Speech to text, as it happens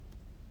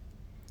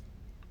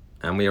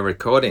And we are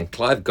recording.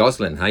 Clive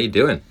Gosling, how you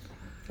doing?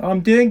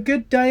 I'm doing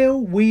good,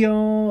 Dale. We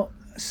are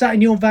sat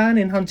in your van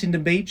in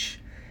Huntington Beach,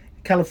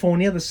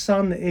 California. The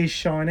sun is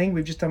shining.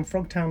 We've just done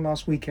Frogtown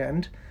last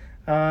weekend.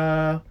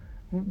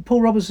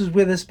 Paul Roberts was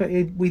with us, but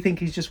we think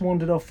he's just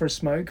wandered off for a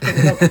smoke, but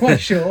we're not quite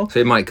sure. So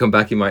he might come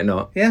back, he might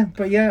not. Yeah,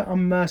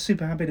 I'm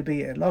super happy to be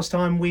here. Last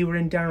time we were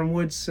in Darren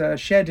Wood's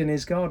shed in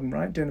his garden,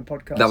 right, doing a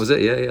podcast. That was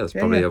it, yeah. That's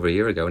probably over a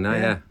year ago now,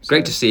 yeah.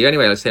 Great to see you.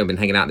 Anyway, like I say, I've been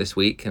hanging out this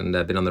week and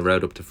been on the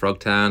road up to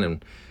Frogtown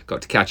and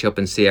got to catch up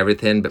and see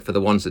everything. But for the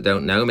ones that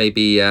don't know,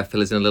 maybe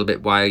fill us in a little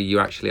bit why you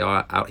actually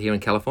are out here in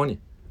California.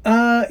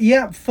 I'm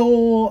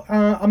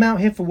out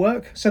here for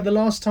work. So the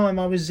last time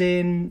I was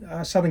in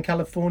Southern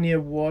California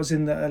was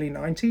in the early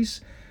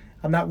 90s,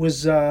 and that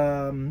was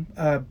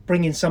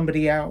bringing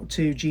somebody out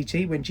to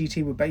GT when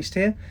GT were based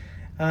here,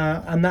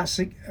 and that's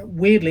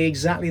weirdly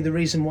exactly the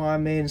reason why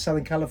I'm in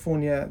Southern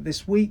California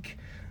this week.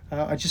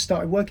 I just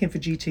started working for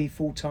GT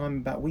full-time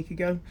about a week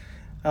ago,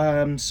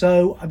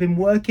 so I've been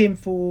working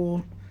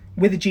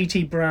with the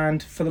GT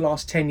brand for the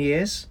last 10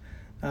 years.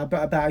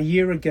 But about a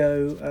year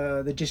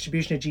ago, the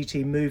distribution of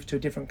GT moved to a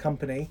different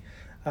company,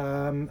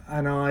 and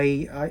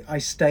I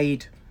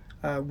stayed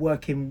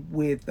working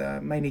with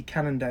mainly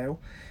Cannondale,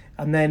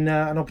 and then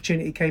an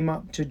opportunity came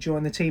up to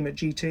join the team at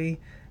GT,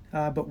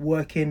 but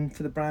working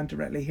for the brand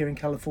directly here in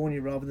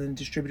California rather than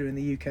distributor in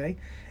the UK,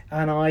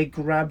 and I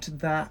grabbed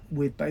that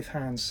with both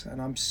hands,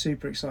 and I'm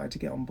super excited to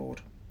get on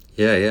board.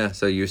 Yeah.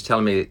 So you was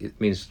telling me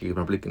it means you're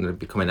probably going to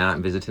be coming out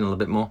and visiting a little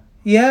bit more?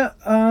 Yeah,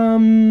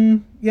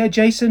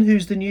 Jason,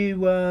 who's the new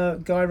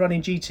guy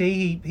running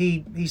GT,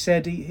 he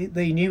said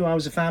he knew I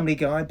was a family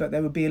guy, but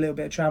there would be a little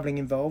bit of travelling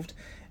involved,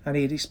 and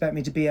he'd expect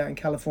me to be out in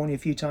California a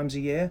few times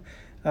a year.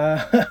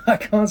 I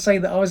can't say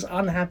that I was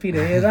unhappy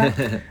to hear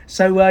that.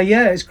 So,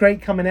 it's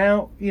great coming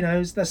out. You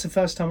know, that's the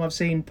first time I've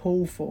seen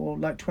Paul for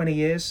like 20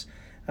 years.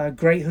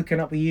 Great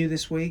hooking up with you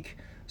this week.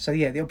 So,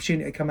 yeah, the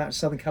opportunity to come out to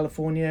Southern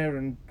California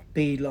and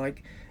be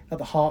like at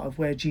the heart of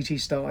where GT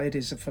started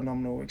is a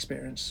phenomenal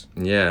experience.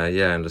 Yeah,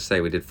 and to say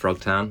we did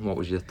Frogtown. What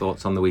was your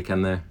thoughts on the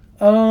weekend there?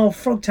 Oh,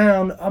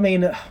 Frogtown! I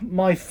mean,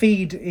 my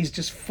feed is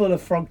just full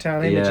of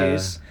Frogtown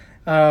images,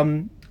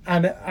 and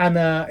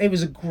it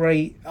was a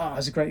great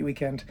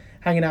weekend.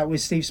 Hanging out with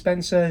Steve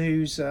Spencer,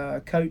 who's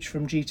a coach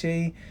from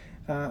GT,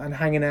 and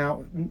hanging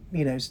out,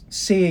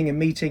 seeing and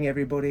meeting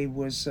everybody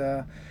was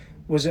an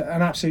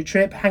absolute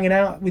trip. Hanging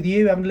out with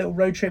you, having a little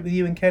road trip with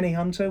you and Kenny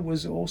Hunter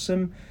was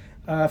awesome.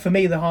 For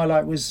me, the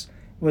highlight was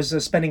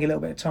spending a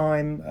little bit of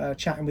time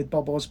chatting with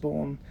Bob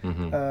Osborne,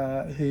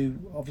 who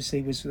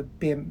obviously was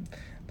the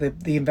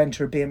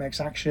inventor of BMX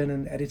Action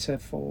and editor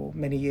for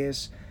many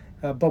years.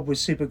 Bob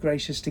was super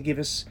gracious to give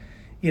us,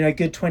 a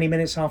good 20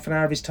 minutes, half an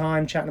hour of his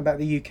time chatting about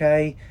the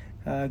UK,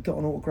 got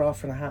an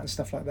autograph and a hat and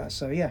stuff like that.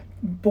 So yeah,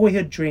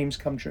 boyhood dreams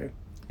come true.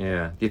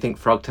 Yeah. Do you think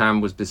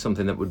Frogtown was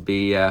something that would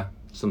be a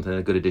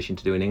good addition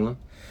to do in England?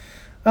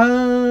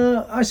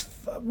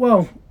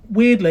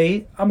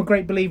 Weirdly, I'm a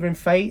great believer in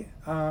fate.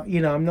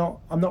 I'm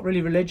not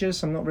really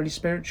religious. I'm not really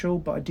spiritual,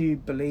 but I do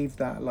believe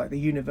that like the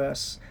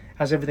universe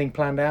has everything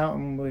planned out,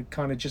 and we're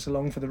kind of just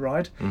along for the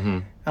ride.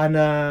 Mm-hmm. And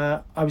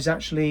I was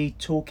actually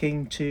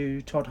talking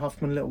to Todd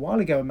Huffman a little while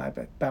ago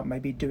about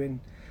maybe doing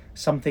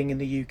something in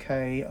the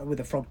UK with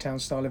a Frogtown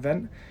style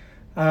event.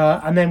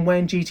 And then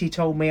when GT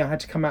told me I had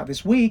to come out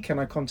this week, and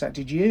I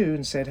contacted you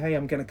and said, "Hey,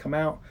 I'm going to come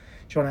out.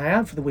 Do you want to hang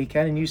out for the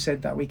weekend?" And you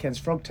said that weekend's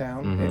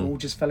Frogtown. Mm-hmm. It all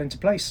just fell into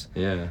place.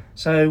 Yeah.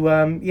 So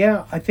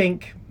I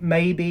think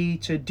maybe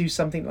to do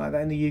something like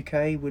that in the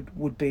UK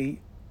would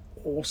be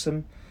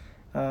awesome.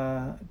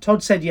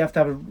 Todd said you have to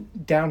have a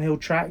downhill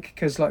track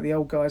because like the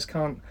old guys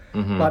can't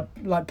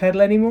like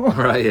pedal anymore.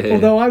 Right. Yeah,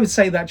 although I would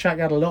say that track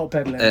had a lot of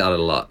pedaling. It had a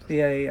lot.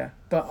 Yeah.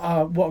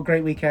 But what a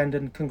great weekend,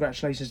 and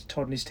congratulations to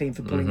Todd and his team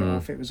for pulling it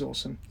off. It was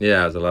awesome.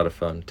 Yeah, it was a lot of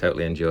fun.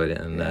 Totally enjoyed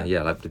it. And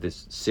like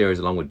this series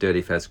along with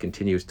Dirty Fest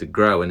continues to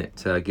grow, and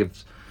it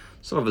gives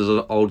some of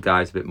us old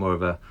guys a bit more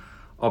of a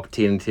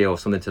opportunity or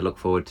something to look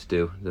forward to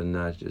do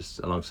than just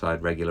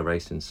alongside regular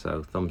racing.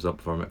 So thumbs up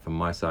from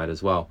my side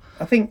as well.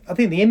 I think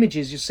the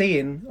images you're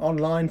seeing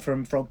online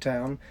from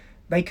Frogtown,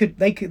 they could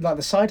like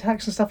the side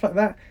hacks and stuff like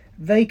that.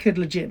 They could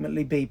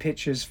legitimately be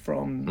pictures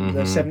from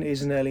the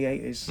 70s and early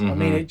 80s. Mm-hmm. I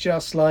mean, it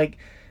just it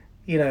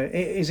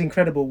is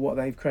incredible what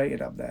they've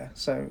created up there.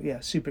 So yeah,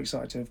 super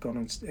excited to have gone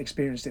and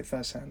experienced it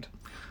firsthand.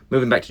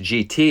 Moving back to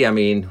GT, I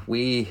mean,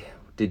 we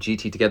did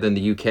GT together in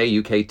the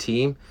UK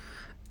team.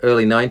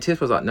 Early 90s,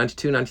 was that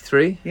 92,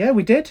 93? Yeah,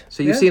 we did.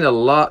 So you've seen a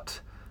lot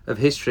of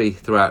history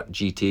throughout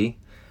GT.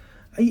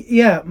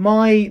 Yeah,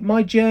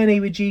 my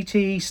journey with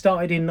GT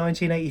started in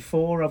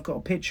 1984. I've got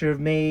a picture of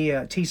me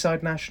at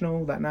Teesside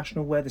National, that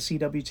national where the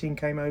CW team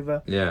came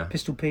over. Yeah.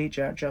 Pistol Pete,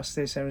 Jack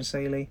Justice, Aaron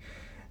Saley.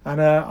 And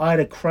I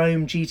had a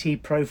chrome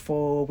GT Pro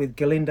 4 with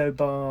Galindo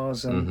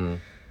bars and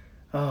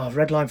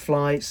Redline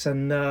flights,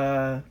 and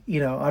I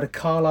had a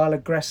Carlisle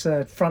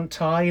Aggressor front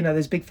tire.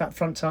 Those big fat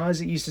front tires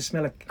that used to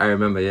smell I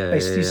remember, yeah. They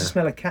used to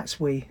smell of cat's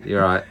wee.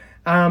 You're right.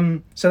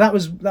 So that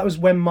was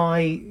when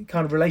my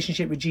kind of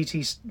relationship with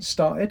GT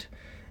started,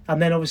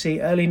 And then obviously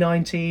early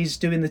 90s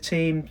doing the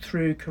team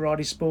through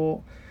Karate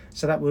Sport.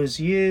 So that was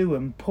you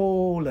and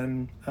Paul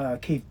and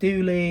Keith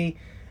Dooley,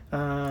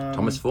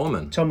 Thomas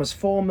Foreman.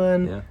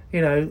 Yeah.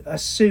 You know, a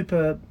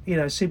super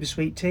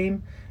sweet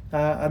team.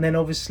 And then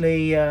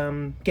obviously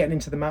getting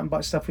into the mountain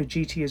bike stuff with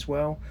GT as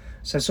well.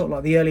 So sort of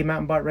like the early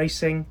mountain bike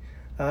racing,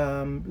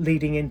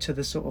 leading into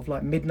the sort of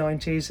like mid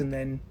 90s, and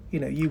then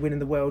you winning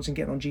the worlds and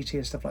getting on GT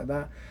and stuff like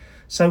that.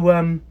 So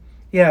my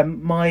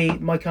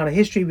kind of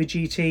history with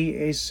GT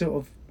is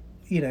sort of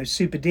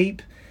super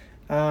deep.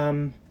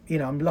 I'm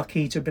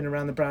lucky to have been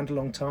around the brand a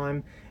long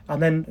time,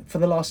 and then for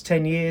the last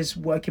 10 years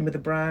working with the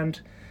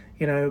brand,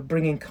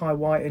 bringing Kye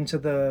Whyte into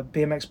the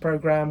BMX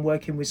program,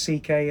 working with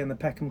CK and the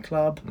Peckham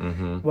Club,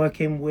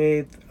 working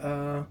with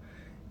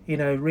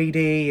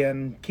Reedy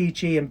and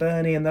Kichi and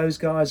Bernie and those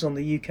guys on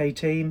the UK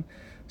team.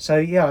 So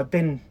yeah, I've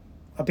been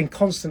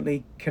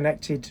constantly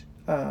connected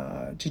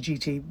to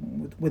GT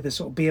with the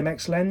sort of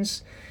BMX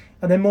lens,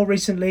 and then more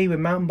recently with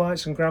mountain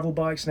bikes and gravel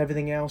bikes and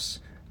everything else.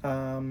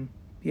 I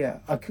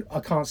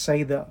can't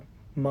say that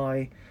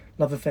my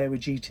love affair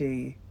with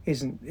GT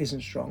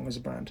isn't strong as a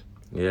brand.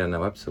 Yeah,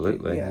 no,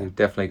 absolutely. Yeah. You've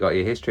definitely got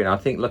your history. And I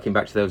think looking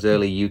back to those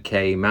early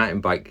UK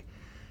mountain bike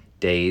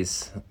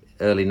days,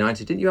 early 90s,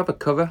 didn't you have a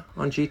cover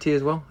on GT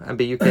as well?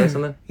 MB UK or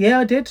something? Yeah,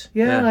 I did.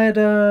 Yeah. I had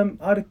on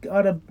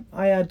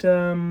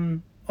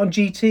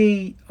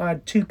GT, I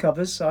had two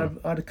covers. I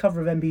had a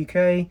cover of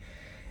MBUK,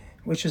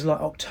 which was like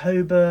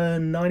October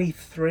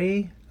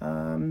 93.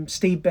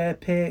 Steve Bear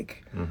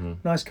pick,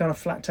 nice kind of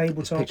flat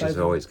tabletop. Pictures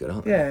are always good,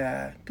 aren't they?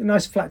 Yeah,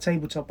 nice flat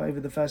tabletop over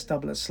the first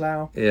double at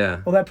Slough. Yeah.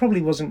 Well, that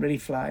probably wasn't really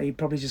flat. He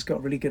probably just got a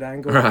really good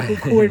angle. Right.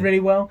 Caught it really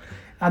well.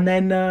 And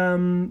then,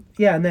 our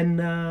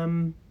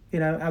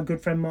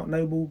good friend Mark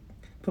Noble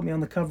put me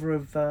on the cover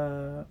of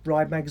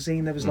Ride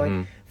magazine. There was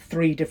like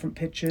 3 different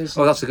pictures.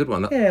 Oh, that's a good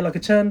one. Yeah, like a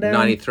turn down.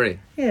 93.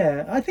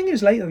 Yeah, I think it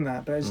was later than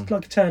that, but it's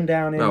like a turn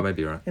down in,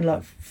 maybe you're right. in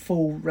like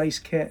full race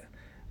kit.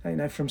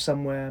 From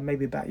somewhere,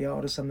 maybe a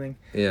backyard or something.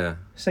 Yeah.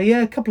 So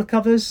yeah, a couple of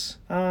covers.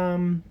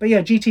 But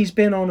yeah, GT's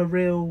been on a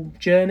real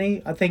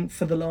journey. I think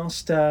for the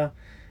last,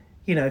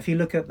 if you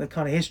look at the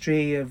kind of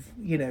history of,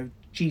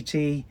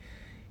 GT,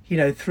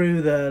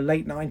 through the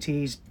late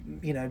 90s,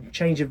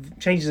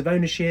 changes of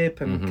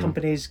ownership and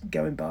companies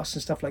going bust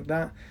and stuff like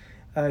that.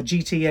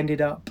 GT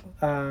ended up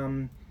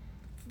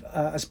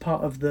as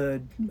part of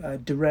the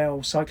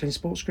Durrell Cycling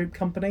Sports Group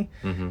company.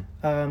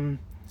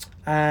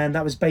 And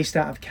that was based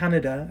out of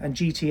Canada, and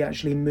GT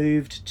actually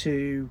moved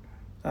to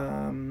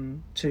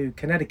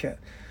Connecticut.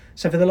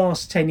 So for the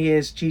last 10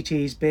 years,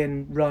 GT's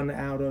been run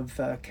out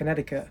of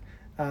Connecticut,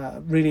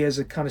 really as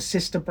a kind of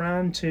sister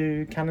brand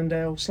to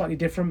Cannondale, slightly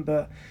different,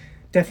 but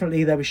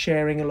definitely they were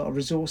sharing a lot of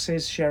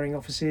resources, sharing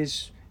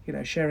offices,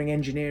 sharing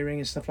engineering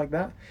and stuff like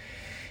that.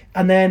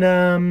 And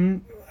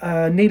then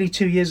nearly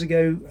 2 years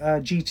ago,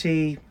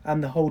 GT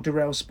and the whole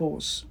Durrell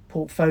Sports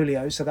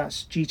portfolio, so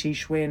that's GT,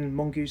 Schwinn,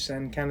 Mongoose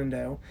and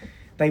Cannondale,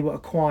 they were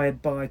acquired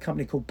by a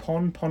company called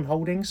Pon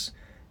Holdings,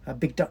 a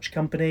big Dutch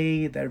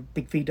company. They're a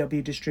big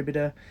VW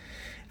distributor,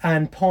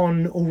 and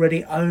Pon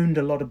already owned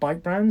a lot of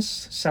bike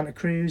brands, Santa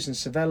Cruz and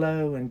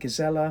Cervelo and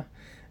Gazella,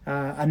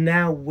 and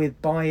now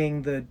with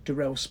buying the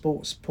Durrell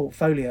Sports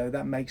portfolio,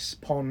 that makes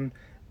Pon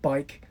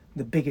Bike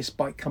the biggest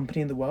bike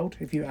company in the world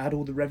if you add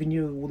all the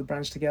revenue of all the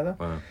brands together.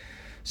 Wow.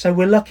 So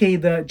we're lucky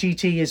that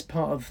GT is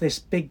part of this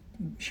big,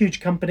 huge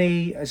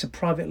company. It's a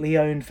privately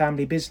owned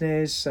family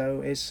business.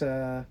 So it's,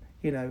 as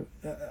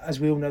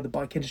we all know, the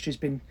bike industry's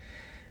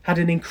had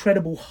an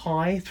incredible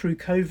high through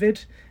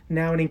COVID,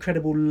 now an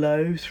incredible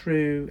low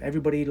through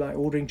everybody like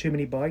ordering too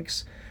many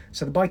bikes.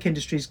 So the bike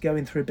industry is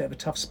going through a bit of a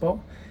tough spot.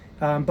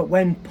 But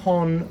when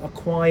Pon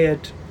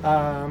acquired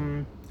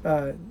the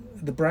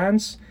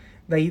brands,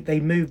 they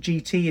moved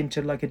GT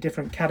into like a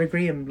different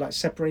category and like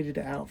separated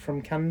it out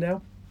from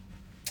Cannondale.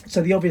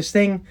 So the obvious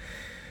thing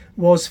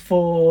was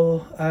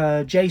for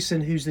Jason,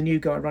 who's the new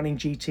guy running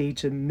GT,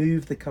 to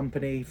move the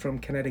company from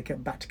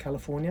Connecticut back to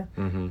California.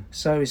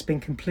 So it's been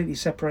completely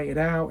separated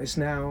out. It's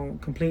now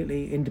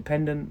completely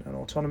independent and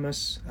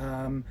autonomous.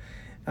 And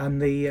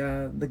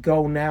the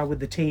goal now with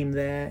the team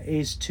there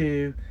is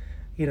to,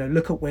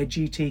 look at where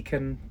GT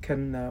can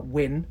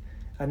win.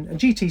 And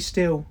GT's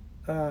still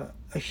a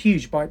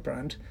huge bike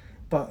brand,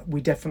 but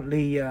we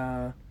definitely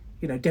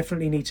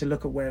need to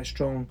look at where it's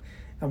strong,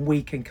 and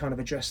we can kind of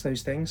address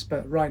those things.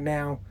 But right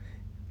now,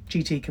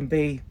 GT can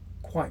be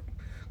quite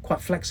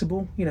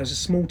flexible. It's a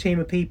small team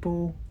of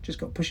people, just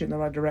got to push it in the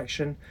right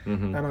direction.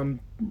 And I'm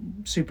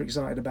super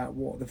excited about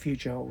what the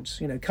future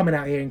holds. Coming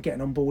out here and getting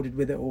onboarded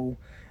with it all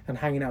and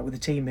hanging out with the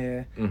team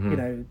here.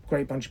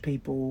 Great bunch of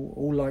people,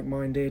 all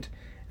like-minded,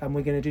 and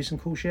we're going to do some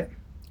cool shit.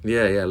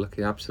 Yeah,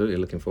 absolutely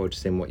looking forward to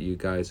seeing what you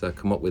guys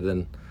come up with.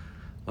 And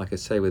like I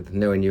say, with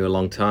knowing you a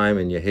long time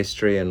and your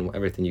history and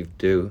everything you've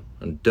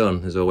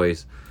done is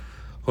always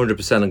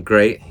 100% and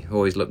great. You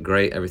always look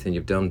great, everything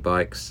you've done,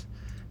 bikes,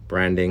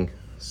 branding.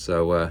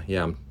 So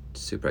I'm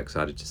super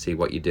excited to see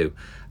what you do.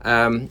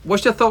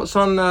 What's your thoughts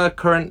on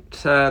current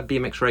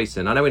BMX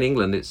racing? I know in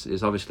England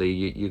it's obviously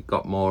you've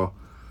got more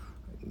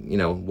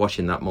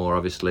watching that more,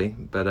 obviously.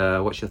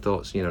 But what's your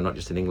thoughts? Not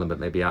just in England, but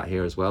maybe out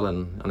here as well.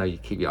 And I know you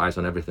keep your eyes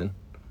on everything.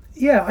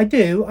 Yeah, I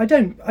do. I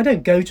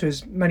don't go to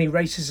as many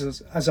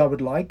races as I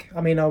would like. I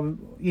mean, I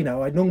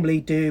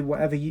normally do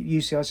whatever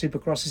UCI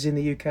Supercross is in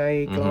the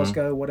UK,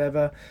 Glasgow,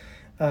 whatever,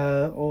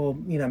 or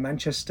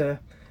Manchester.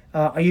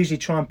 I usually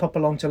try and pop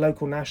along to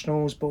local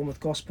nationals, Bournemouth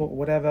Gosport or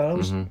whatever. I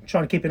was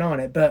trying to keep an eye on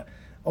it, but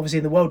obviously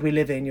in the world we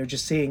live in, you're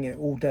just seeing it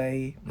all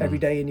day, every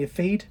day in your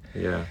feed.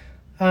 Yeah.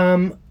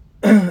 And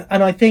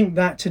I think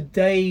that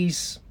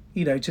today's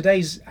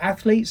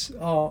athletes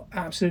are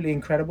absolutely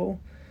incredible.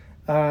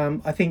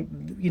 I think,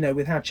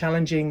 with how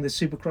challenging the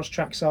Supercross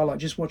tracks are, like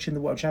just watching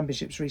the World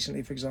Championships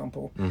recently, for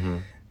example,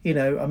 I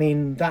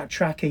mean, that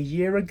track a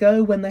year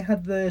ago when they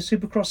had the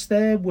Supercross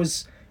there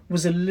was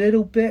a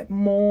little bit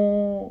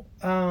more,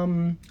 I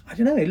don't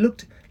know, it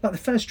looked like the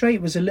first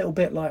straight was a little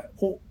bit like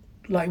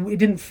it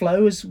didn't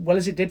flow as well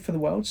as it did for the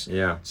Worlds.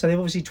 Yeah. So they've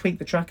obviously tweaked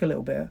the track a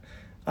little bit.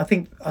 I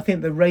think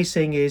the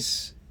racing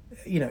is,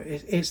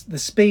 it's the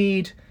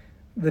speed,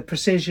 the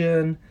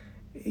precision,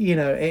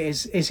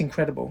 it's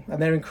incredible,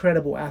 and they're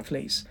incredible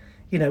athletes.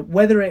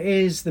 Whether it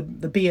is the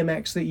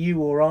BMX that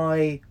you or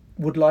I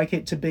would like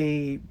it to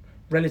be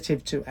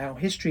relative to our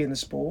history in the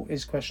sport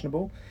is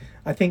questionable.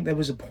 I think there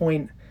was a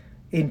point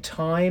in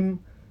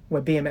time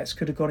where BMX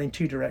could have gone in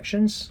two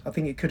directions. I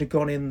think it could have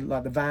gone in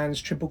like the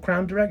Vans Triple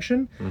Crown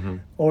direction,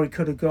 or it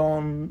could have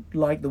gone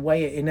like the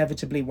way it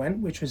inevitably went,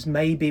 which was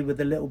maybe with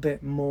a little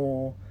bit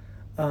more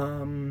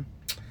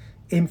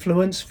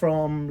influence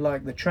from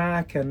like the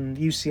track and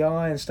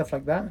UCI and stuff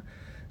like that.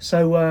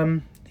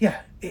 So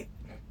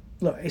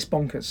it's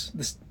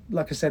bonkers.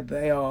 Like I said,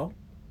 they are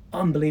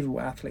unbelievable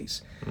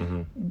athletes.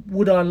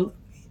 Would I,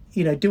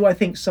 do I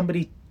think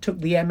somebody took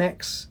the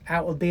MX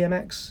out of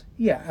BMX?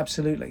 Yeah,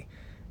 absolutely.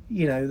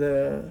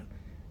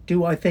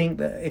 Do I think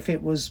that if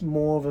it was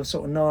more of a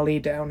sort of gnarly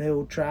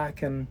downhill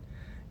track and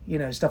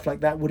stuff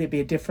like that, would it be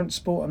a different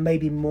sport and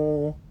maybe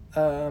more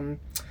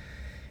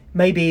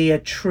maybe a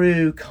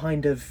true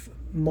kind of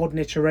modern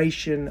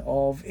iteration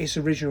of its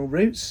original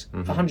roots?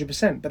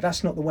 100%, but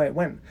that's not the way it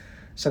went.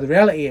 So the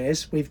reality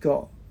is we've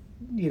got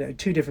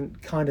two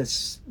different kind of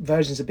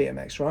versions of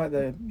BMX, right?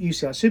 The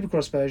UCI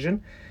Supercross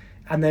version,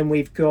 and then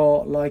we've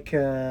got like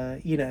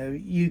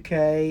UK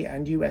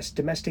and US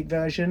domestic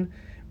version,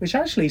 which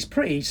actually is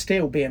pretty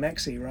still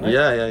BMXy, right?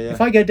 Yeah.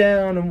 If I go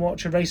down and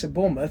watch a race at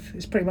Bournemouth,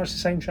 it's pretty much the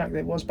same track that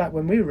it was back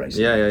when we were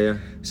racing. Yeah.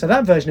 So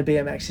that version of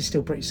BMX is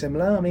still pretty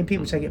similar. I mean,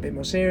 people take it a bit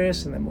more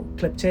serious and they're more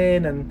clipped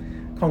in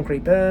and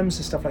concrete berms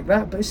and stuff like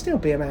that, but it's still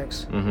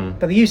BMX.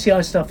 But the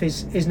UCI stuff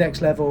is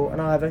next level,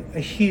 and I have a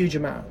huge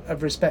amount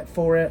of respect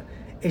for it.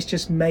 It's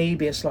just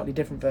maybe a slightly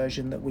different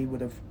version that we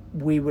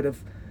would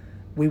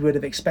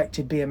have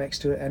expected BMX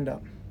to end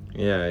up.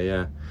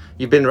 Yeah.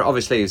 You've been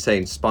obviously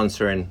saying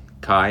sponsoring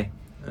Kye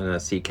and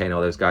CK and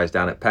all those guys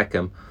down at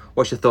Peckham.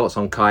 What's your thoughts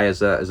on Kye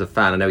as a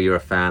fan? I know you're a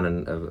fan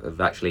and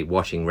of actually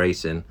watching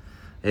racing.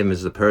 Him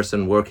as a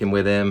person, working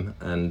with him,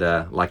 and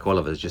like all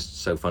of us,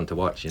 just so fun to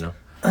watch. Through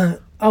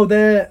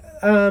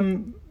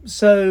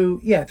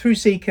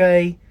CK,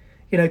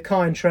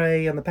 Kye and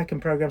Trey and the Peckham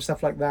program,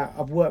 stuff like that.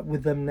 I've worked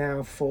with them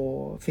now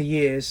for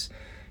years.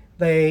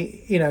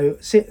 They,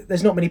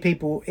 there's not many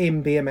people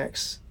in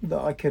BMX that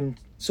I can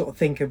sort of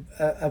think of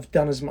have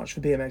done as much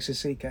for BMX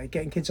as CK,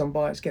 getting kids on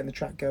bikes, getting the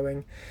track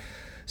going.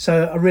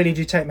 So I really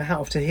do take my hat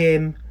off to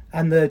him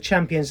and the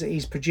champions that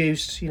he's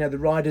produced. The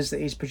riders that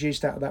he's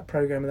produced out of that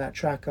program and that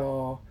track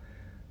are,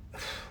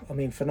 I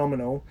mean,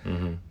 phenomenal.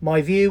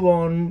 My view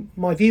on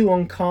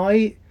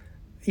Kye,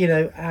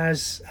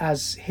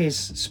 as his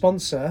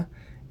sponsor,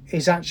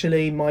 is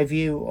actually my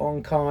view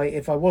on Kye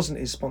if I wasn't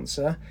his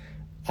sponsor.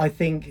 I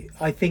think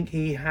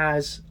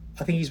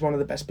he's one of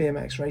the best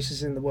BMX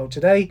racers in the world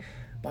today.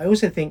 But I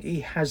also think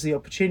he has the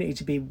opportunity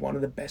to be one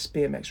of the best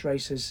BMX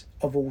racers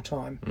of all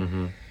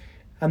time.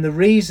 And the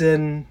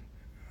reason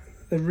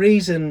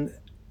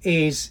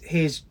is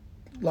his,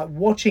 like,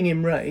 watching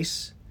him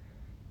race,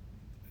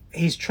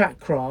 his track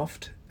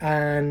craft,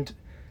 and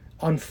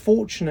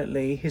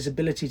unfortunately his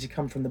ability to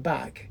come from the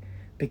back,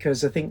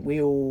 because I think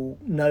we all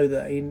know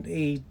that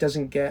he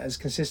doesn't get as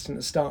consistent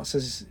at starts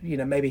as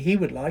maybe he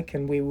would like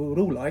and we would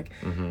all like.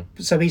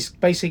 So he's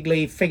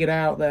basically figured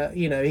out that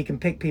he can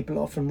pick people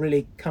off and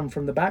really come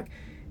from the back.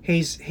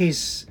 His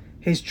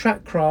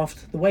track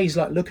craft, the way he's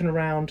like looking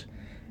around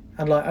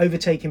and like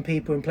overtaking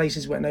people in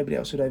places where nobody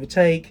else would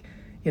overtake,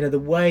 the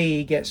way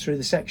he gets through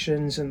the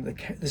sections and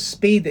the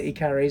speed that he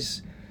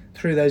carries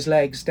through those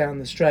legs down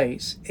the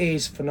straights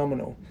is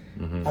phenomenal.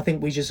 I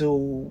think we just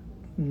all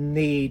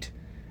need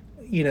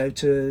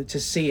to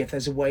see if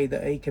there's a way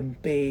that he can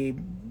be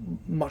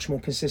much more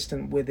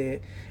consistent with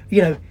it.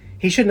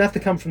 He shouldn't have to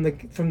come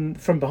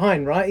from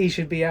behind, right? He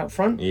should be out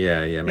front.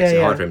 Yeah. Makes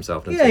it hard for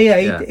himself.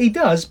 He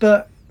does,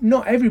 but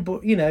not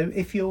everybody.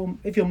 If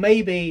you're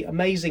maybe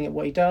amazing at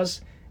what he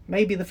does,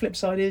 maybe the flip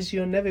side is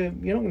you're not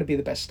going to be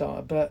the best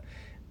starter. But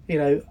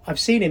I've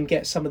seen him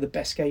get some of the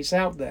best gates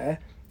out there.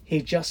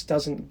 He just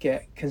doesn't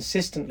get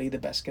consistently the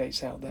best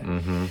gates out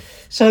there.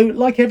 So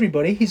like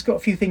everybody, he's got a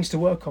few things to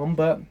work on,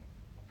 but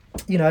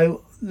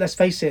let's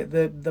face it,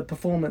 the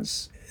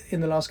performance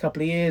in the last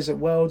couple of years at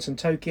Worlds and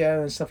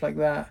Tokyo and stuff like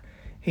that,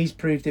 he's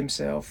proved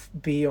himself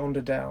beyond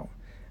a doubt.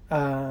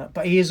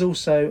 But he is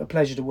also a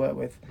pleasure to work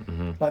with.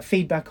 Mm-hmm. Like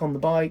feedback on the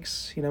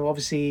bikes,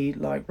 obviously,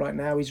 like right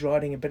now he's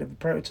riding a bit of a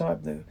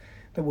prototype that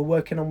we're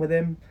working on with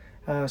him.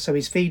 So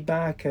his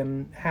feedback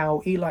and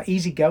how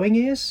easygoing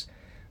he is.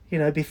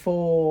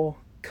 Before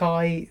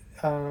Kye,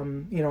 I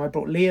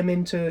brought Liam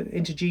into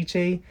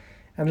GT,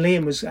 and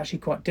Liam was actually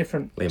quite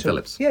different.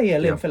 Phillips.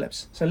 Liam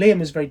Phillips. So Liam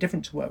was very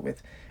different to work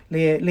with.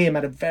 Liam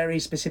had a very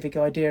specific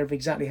idea of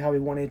exactly how he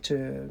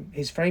wanted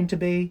his frame to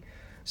be.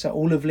 So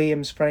all of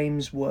Liam's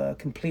frames were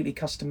completely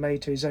custom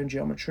made to his own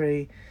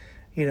geometry.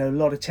 A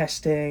lot of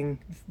testing,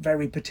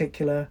 very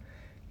particular.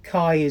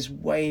 Kye is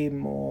way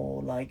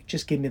more like,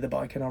 just give me the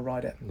bike and I'll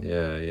ride it.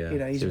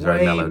 Yeah. He's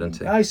very mellow,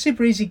 doesn't he? He's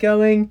super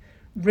easygoing.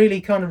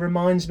 Really kind of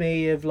reminds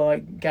me of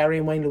like Gary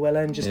and Wayne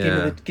Llewellyn. Just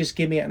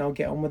give me it and I'll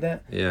get on with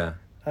it. Yeah.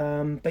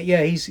 But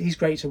yeah, he's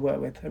great to work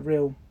with. A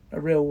real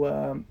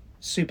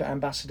super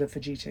ambassador for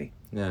GT.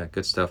 Yeah,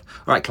 good stuff.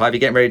 All right, Clive, you're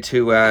getting ready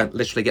to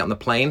literally get on the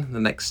plane the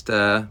next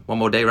one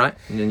more day, right?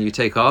 And then you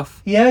take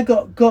off. Yeah,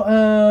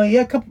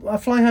 I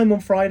fly home on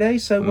Friday,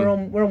 so we're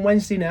on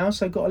Wednesday now.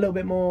 So got a little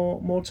bit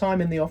more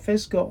time in the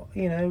office. Got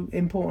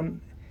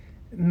important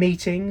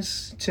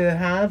meetings to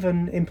have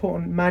and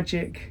important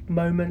magic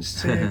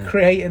moments to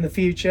create in the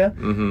future.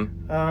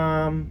 Mm-hmm.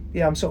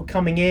 I'm sort of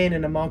coming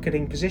in a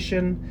marketing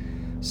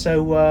position,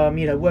 so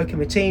working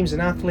with teams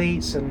and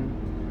athletes and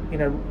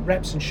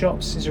reps and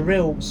shops is a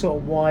real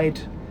sort of wide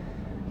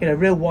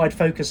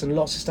focus and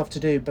lots of stuff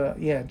to do.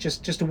 But yeah,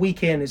 just a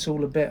week in, it's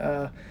all a bit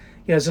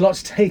there's a lot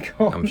to take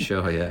on. I'm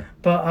sure, yeah.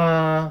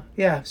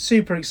 But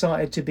super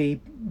excited to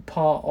be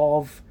part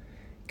of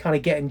kind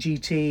of getting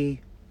GT.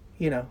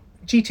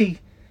 GT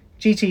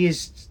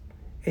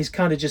is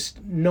kind of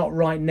just not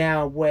right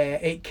now where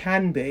it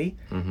can be.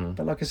 Mm-hmm.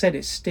 But like I said,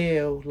 it's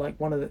still like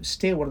one of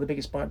the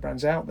biggest bike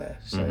brands out there.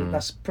 So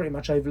that's pretty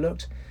much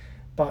overlooked.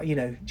 But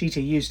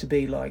GT used to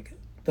be like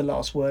the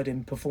last word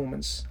in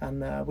performance,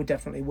 and we're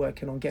definitely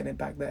working on getting it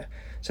back there.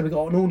 So we've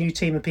got an all new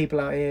team of people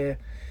out here,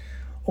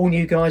 all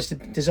new guys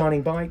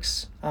designing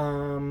bikes.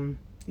 So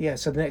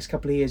the next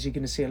couple of years you're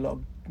going to see a lot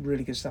of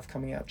really good stuff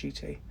coming out of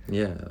GT.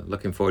 Yeah,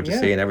 looking forward to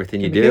seeing everything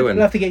you do. And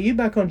we'll have to get you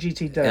back on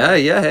GT Day.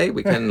 Yeah. Hey,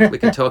 we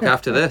can talk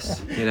after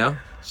this.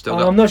 Still.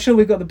 I'm not sure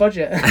we've got the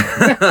budget.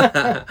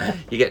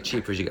 You get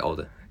cheaper as you get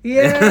older.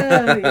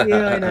 Yeah,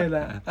 I know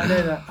that.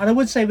 And I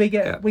would say we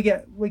get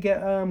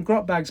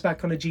Grot bags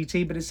back on a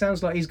GT, but it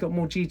sounds like he's got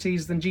more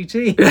GTs than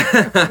GT.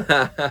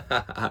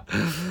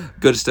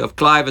 Good stuff,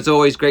 Clive. As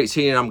always, great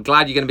seeing you. I'm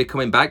glad you're going to be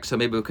coming back, so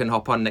maybe we can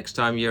hop on next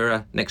time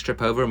your next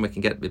trip over, and we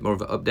can get a bit more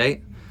of an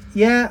update.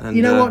 Yeah, and,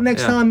 you know what?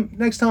 Next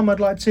time I'd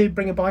like to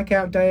bring a bike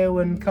out, Dale,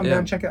 and come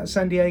down, check out the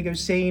San Diego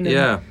scene,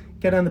 and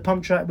get on the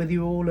pump track with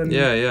you all, and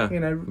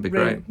It'd be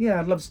great.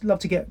 Yeah, I'd love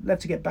to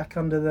get back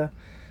under the.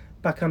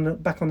 Back on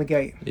the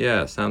gate.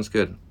 Yeah, sounds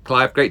good.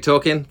 Clive, great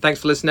talking.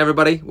 Thanks for listening,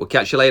 everybody. We'll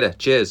catch you later.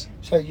 Cheers.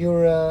 So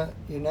you're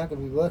now going to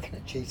be working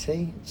at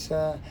GT.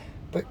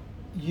 But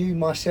you,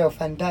 myself,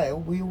 and Dale,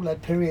 we all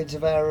had periods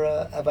of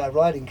our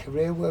riding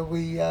career where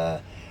we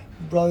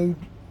rode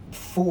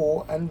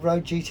for and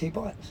rode GT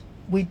bikes.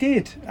 We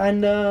did,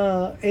 and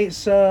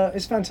it's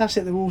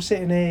fantastic that we're all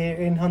sitting here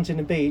in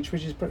Huntington Beach,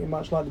 which is pretty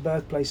much like the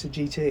birthplace of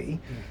GT.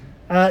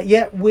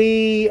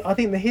 Mm-hmm. I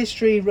think the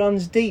history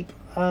runs deep.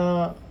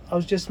 I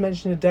was just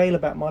mentioning to Dale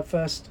about my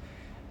first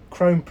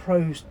Chrome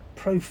Pro.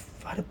 I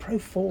had a Pro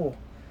 4,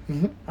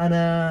 and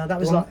that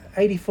was like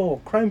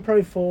 84 Chrome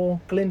Pro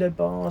 4 Galindo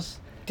bars.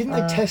 Didn't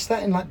they test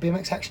that in like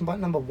BMX Action Bike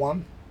number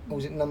 1, or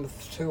was it number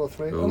 2 or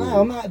 3? Ooh, oh,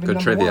 no, it might have been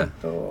good number trivia.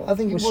 1. I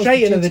think it was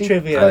straight into the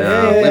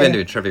trivia. We've been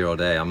doing trivia all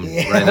day. I'm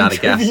running out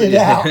of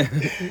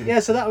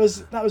gas. So that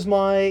was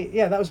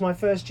my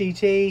first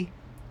GT.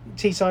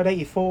 T-side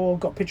 84,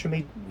 got a picture of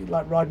me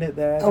like riding it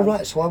there. Oh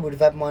right, so I would have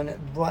had mine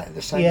right at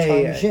the same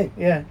time as you.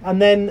 Yeah, and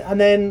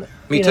then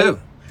me too.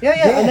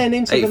 Yeah, and then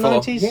into 84. the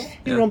 90s,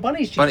 you were on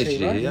Bunny's GT,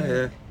 right?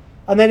 Yeah.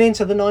 And then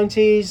into the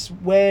 90s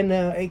when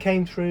it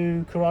came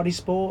through Karate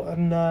Sport,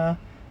 and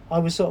I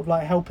was sort of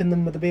like helping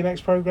them with the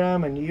BMX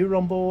program, and you were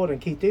on board,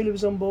 and Keith Dooley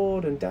was on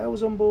board, and Dale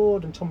was on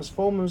board, and Thomas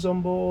Foreman was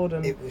on board,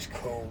 and it was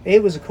cool.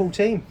 It was a cool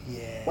team.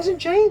 Yeah. Was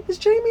Jamie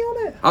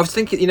on it? I was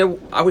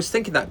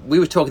thinking that we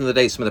were talking the other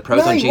day, some of the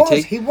pros on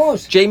GT. He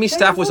was. Jamie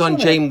Staff was on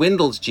Jane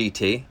Windle's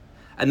GT,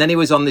 and then he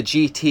was on the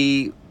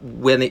GT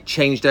when it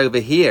changed over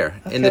here.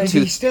 Okay.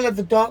 He still had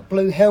the dark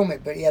blue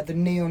helmet, but he had the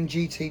neon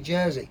GT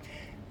jersey.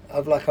 I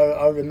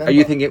remember. Are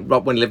you thinking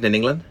Rob when he lived in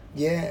England?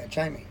 Yeah,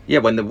 Jamie. Yeah,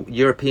 when the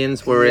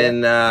Europeans were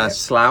in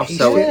Slough,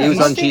 so he was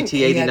on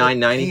GT 89,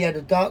 90. He had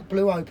a dark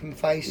blue open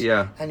face,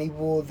 and he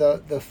wore the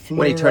fluoro.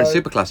 When he turned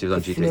superclass, he was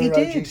on GT. He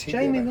did.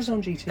 Jamie was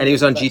on GT. And he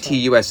was on GT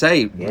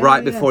USA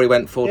before he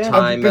went full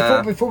time.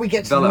 Before we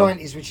get to the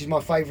 90s, which is my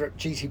favourite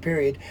GT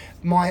period,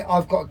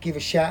 I've got to give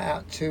a shout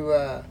out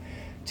to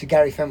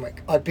Gary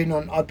Fenwick. I'd been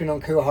on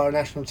Kuwahara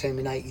national team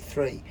in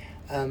 '83.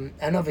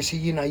 And obviously,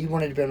 you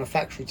wanted to be on a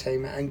factory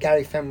team, and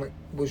Gary Fenwick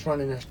was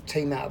running a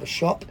team out of a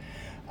shop.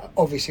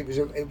 Obviously,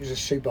 it was a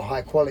super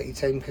high quality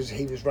team because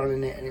he was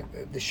running it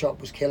and the shop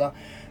was killer.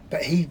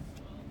 But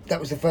that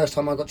was the first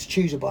time I got to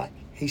choose a bike.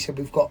 He said,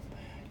 we've got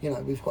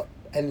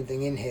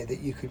anything in here that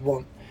you could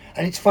want.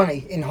 And it's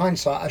funny, in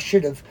hindsight, I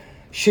should have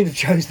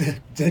chose the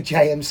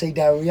JMC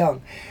Daryl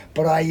Young,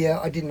 but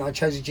I didn't. I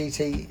chose a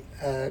GT.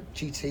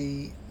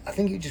 I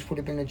think it just would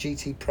have been a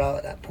GT Pro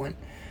at that point,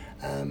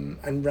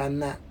 and ran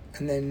that.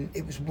 And then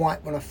it was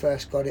white when I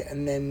first got it,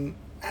 and then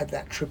had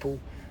that triple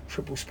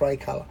spray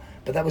colour.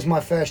 But that was my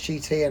first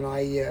GT, and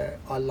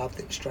I loved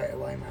it straight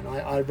away, man.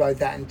 I rode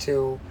that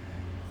until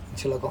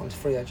I got into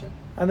free agent.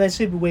 And then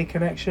super weird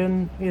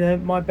connection. You know,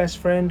 my best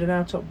friend and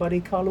our top buddy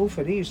Carl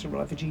Alford, he used to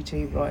ride for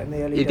GT right in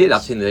the early days. He did.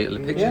 I've seen the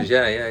pictures.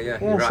 Yeah. You're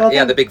right. So He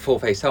had the big full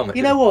face helmet.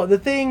 You know what? The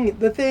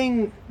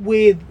thing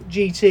with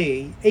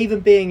GT, even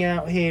being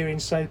out here in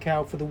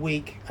SoCal for the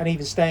week and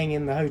even staying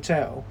in the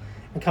hotel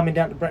and coming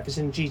down to breakfast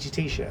in a GT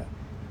t-shirt,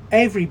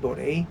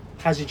 everybody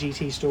has a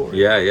GT story.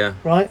 Yeah.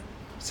 Right?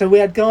 So we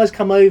had guys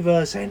come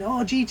over saying,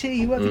 "Oh, GT,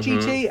 you work for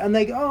GT," and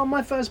they go, "Oh,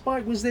 my first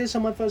bike was this,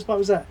 and my first bike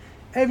was that."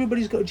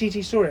 Everybody's got a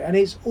GT story, and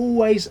it's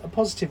always a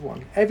positive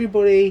one.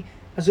 Everybody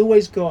has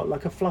always got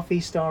like a fluffy,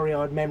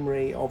 starry-eyed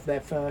memory of their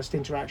first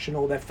interaction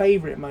or their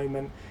favourite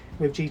moment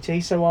with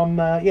GT. So I'm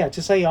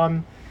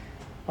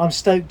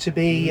stoked to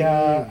be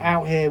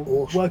out here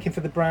working for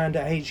the brand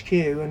at HQ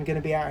and going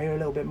to be out here a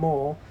little bit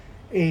more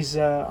is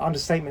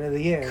understatement of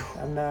the year.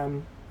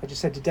 And I just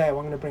said to Dale,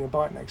 I'm going to bring a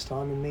bike next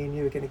time, and me and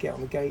you are going to get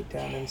on the gate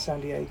down in San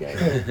Diego.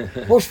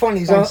 What's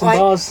funny is I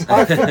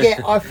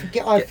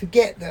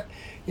forget that,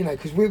 you know,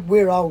 because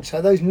we're old,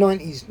 so those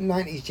 90s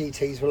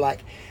GTs were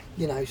like,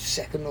 you know,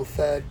 second or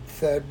third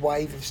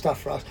wave of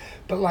stuff for us.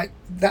 But like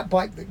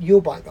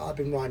your bike that I've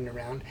been riding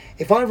around,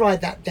 if I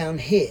ride that down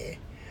here,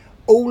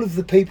 all of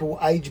the people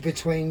aged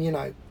between, you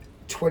know,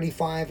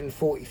 25 and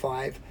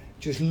 45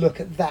 just look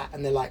at that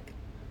and they're like,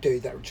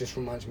 dude, that just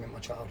reminds me of my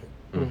childhood.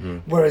 Mm-hmm.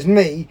 Whereas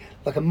me,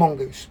 like a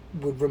mongoose,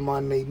 would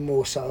remind me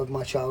more so of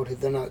my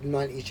childhood than a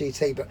 90s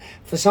GT. But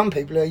for some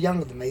people who are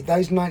younger than me,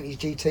 those 90s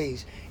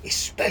GTs,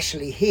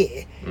 especially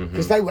here,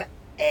 because they were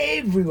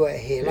everywhere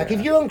here. Like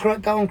if you go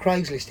on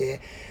Craigslist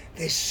here,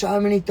 there's so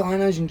many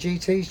dynos and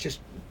GTs,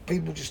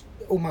 people just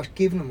almost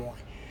giving them away.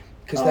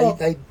 Because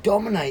they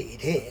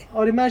dominated here.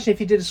 I'd imagine if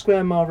you did a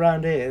square mile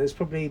round here, there's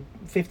probably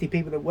 50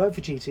 people that work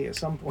for GT at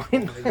some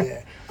point.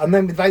 Yeah, I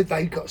remember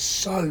they got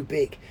so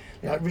big.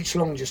 Like Rich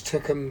Long just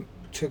took them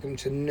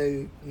to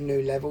new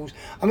levels.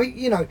 I mean,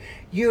 you know,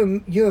 you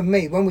and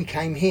me, when we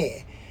came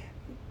here,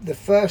 the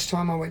first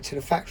time I went to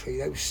the factory,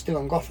 they were still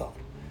on Gothard,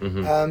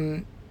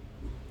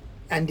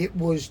 and it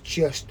was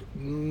just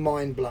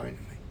mind blowing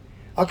to me.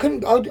 I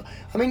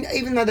mean,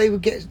 even though I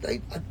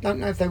don't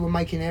know if they were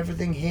making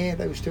everything here,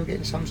 they were still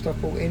getting some stuff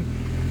brought in.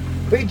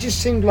 But it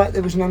just seemed like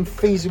there was an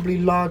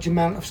unfeasibly large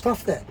amount of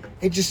stuff there.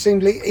 It just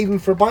seemed like, even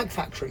for a bike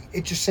factory,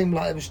 it just seemed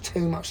like there was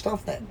too much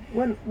stuff there.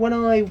 When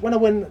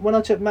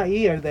I took Matt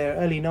Eo there,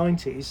 early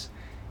 90s,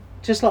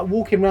 just like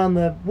walking around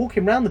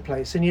the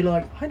place, and you're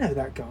like, I know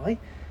that guy,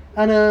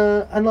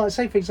 and like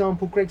say for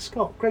example Greg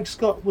Scott. Greg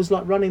Scott was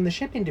like running the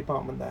shipping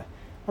department there,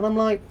 and I'm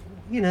like,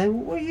 you know,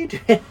 what are you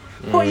doing?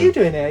 What are you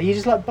doing here? You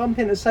just like bump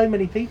into so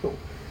many people.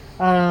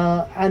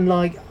 And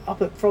like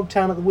up at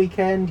Frogtown at the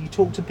weekend, you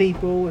talk to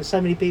people. There's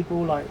so many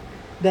people like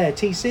there,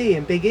 TC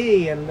and Big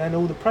E, and then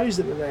all the pros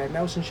that were there,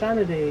 Nelson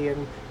Shanady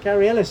and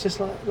Gary Ellis. Just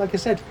like I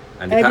said,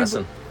 Andy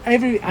Patterson.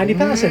 Andy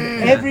Patterson.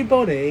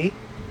 Everybody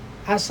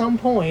at some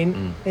point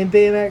in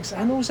BMX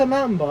and also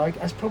mountain bike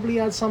has probably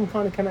had some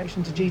kind of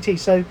connection to GT.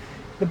 So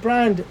the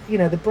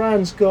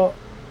brand's got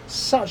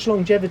such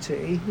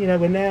longevity. You know,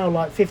 we're now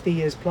like 50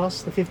 years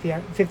plus. The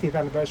 50th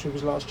anniversary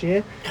was last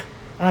year.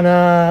 And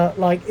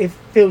like it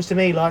feels to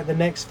me like the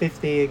next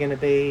 50 are going to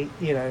be,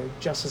 you know,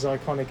 just as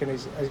iconic and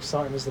as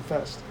exciting as the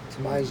first. It's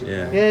amazing.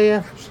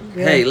 Yeah.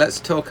 Hey, let's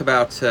talk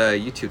about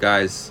you two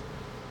guys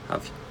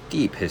have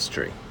deep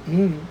history.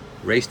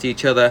 Raced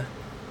each other,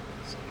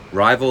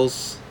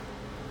 rivals,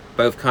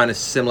 both kind of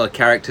similar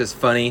characters,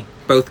 funny,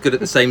 both good at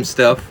the same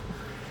stuff,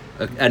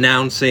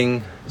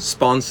 announcing,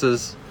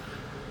 sponsors,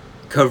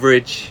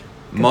 coverage,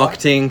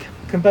 marketing.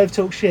 Can both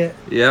talk shit.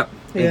 Yeah.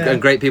 And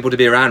great people to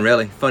be around,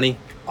 really. Funny.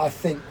 I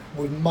think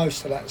with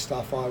most of that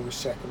stuff, I was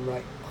second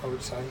rate, I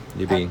would say.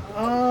 You being?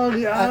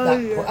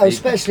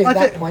 Especially at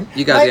that point.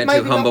 You guys get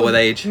too humble with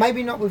age.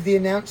 Maybe not with the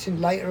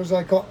announcing later, as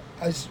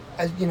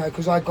you know,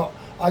 because I got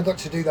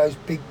to do those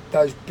big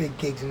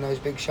gigs and those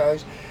big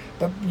shows,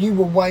 but you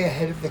were way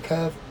ahead of the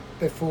curve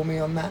before me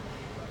on that.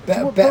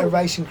 Better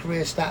racing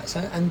career stats,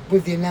 and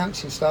with the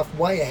announcing stuff,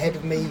 way ahead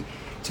of me.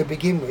 To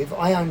begin with,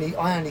 I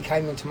only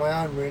came into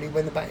my own really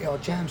when the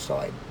Backyard Jam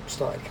started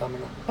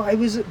coming up. But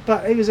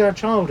it was our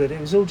childhood.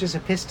 It was all just a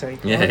piss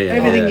take. Right? Yeah.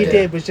 Everything you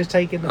did was just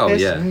taking the piss.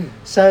 Yeah.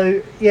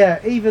 So yeah,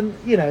 even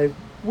you know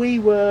we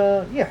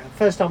were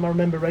first time I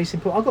remember racing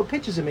Paul. I got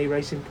pictures of me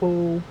racing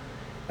Paul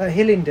at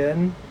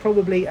Hillingdon,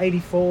 probably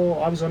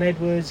 '84. I was on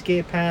Edwards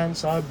gear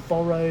pants. I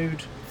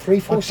borrowed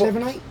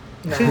 3478.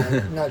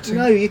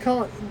 No, you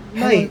can't,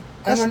 mate.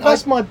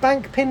 That's my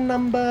bank PIN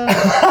number.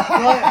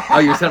 Right? Oh,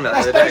 you were telling me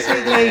that the other day.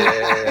 Basically,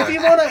 Yeah. if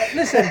you want to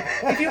listen,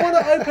 if you want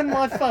to open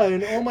my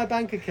phone or my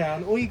bank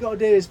account, all you got to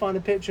do is find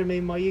a picture of me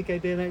and my UK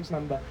BMX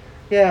number.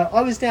 Yeah,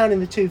 I was down in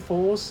the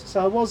 2.4s,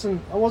 so I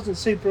wasn't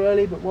super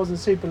early, but wasn't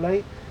super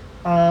late.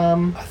 I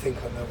think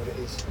I know what it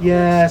is.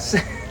 Yes.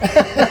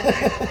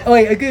 Oh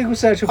wait, a Google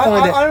search will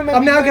find it.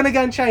 I'm now going to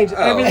go and change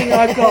everything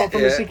I've got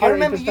from a security I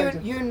remember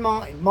perspective. you and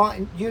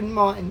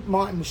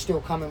Martin was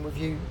still coming with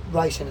you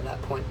racing at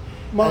that point.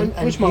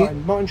 Which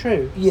Martin? Martin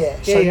True?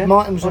 Yeah, so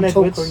Martin was on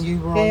Edwards. Talker and you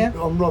were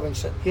on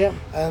Robinson. Yeah.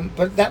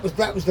 But that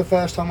was the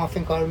first time I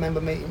think I remember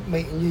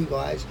meeting you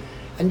guys,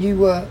 and you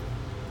were.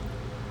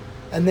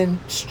 And then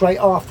straight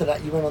after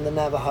that, you went on the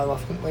Navajo. I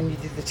think when you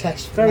did the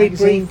test. Very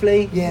magazine.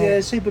 briefly. Yeah,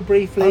 super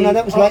briefly. Oh no,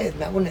 that was later than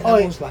that, wasn't it?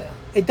 That was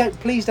later.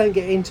 Please don't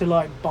get into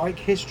like bike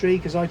history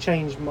because I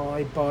changed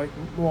my bike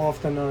more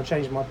often than I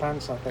changed my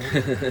pants. I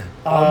think.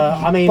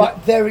 I mean,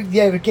 but there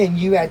again,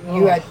 you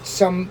had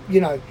some,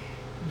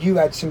 you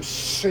had some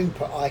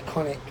super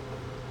iconic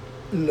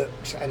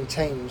looks and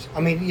teams.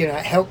 I mean,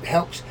 it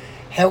helps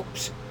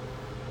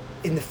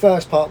in the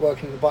first part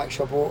working in the bike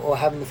shop or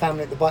having the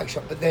family at the bike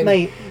shop, but then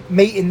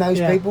meeting those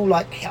people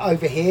like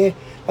over here,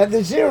 like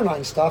the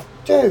 09 stuff,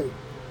 dude,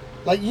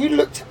 like you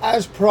looked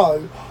as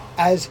pro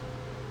as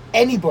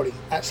anybody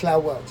at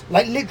Slough Worlds.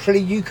 Like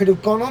literally you could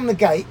have gone on the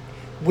gate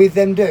with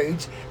them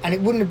dudes and it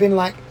wouldn't have been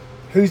like,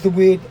 who's the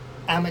weird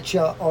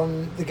amateur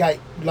on the gate.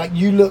 Like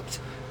you looked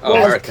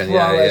as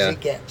pro as it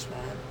gets,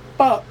 man.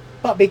 But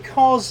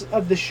because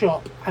of the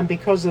shop and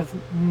because of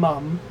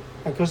Mum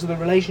and because of the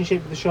relationship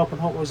with the shop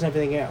and Hot Wheels and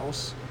everything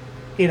else,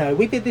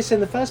 we did this in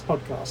the first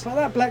podcast. Like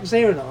that black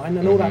 09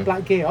 and all that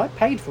black gear, I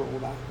paid for all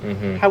that.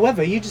 Mm-hmm.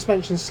 However, you just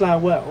mentioned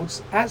Slough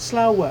Worlds. At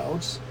Slough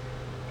Worlds,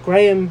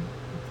 Graham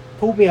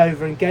pulled me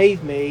over and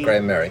gave me...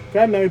 Graham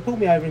Merry pulled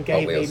me over and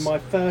gave me my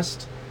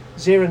first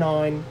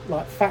 09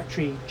 like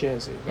factory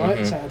jersey, right?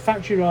 Mm-hmm. So it had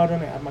factory ride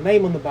on it, had my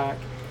name on the back.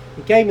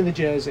 He gave me the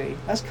jersey.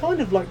 That's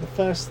kind of like the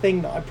first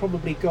thing that I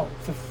probably got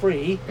for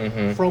free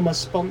from a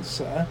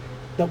sponsor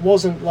that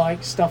wasn't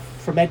like stuff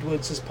from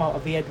Edwards as part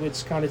of the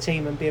Edwards kind of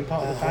team and being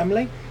part of the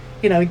family.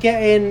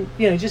 Getting,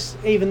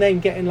 just even then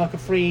getting like a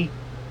free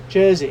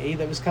jersey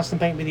that was custom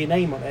painted with your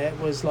name on it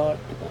was like,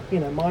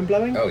 mind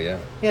blowing. Oh yeah.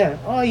 Yeah,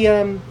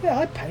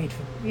 I paid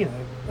for,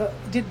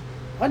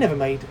 I never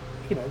made,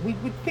 we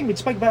think we'd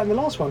spoke about it in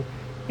the last one.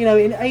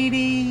 In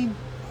 88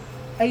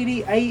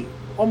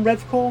 on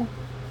Revcore,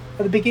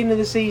 at the beginning of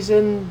the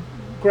season,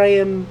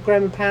 Graham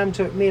and Pam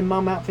took me and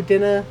Mum out for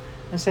dinner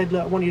and said,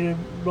 look, I want you to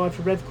ride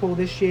for Revcore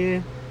this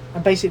year,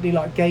 and basically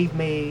like gave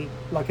me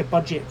like a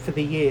budget for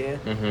the year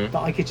that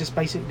I could just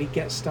basically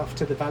get stuff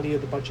to the value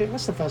of the budget.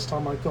 That's the first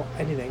time I got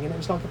anything, and it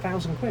was like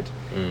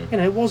 £1,000.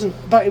 It wasn't,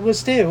 but it was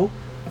still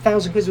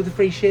 £1,000 with a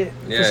free shit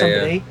for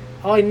somebody.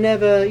 I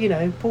never,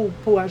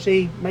 Paul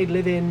actually made a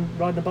living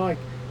riding a bike,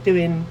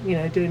 doing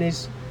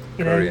his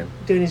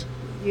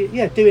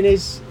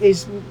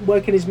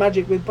working his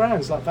magic with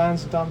brands like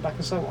Vans and Diamondback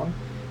and so on.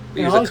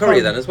 You was a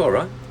courier then as well,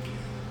 right?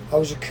 I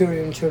was a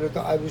courier until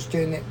I was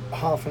doing it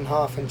half and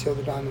half until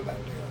the Diamondback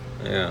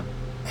deal. Yeah.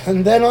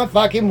 And then I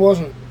fucking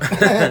wasn't.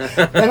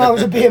 Then I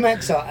was a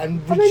BMXer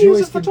and then you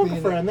was a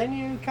photographer, and then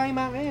you came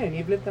out here and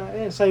you've lived out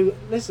here. So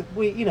listen,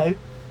 we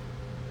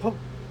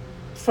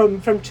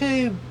from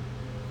two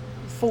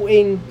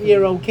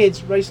 14-year-old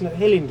kids racing at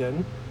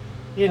Hillingdon,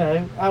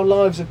 our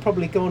lives have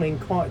probably gone in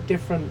quite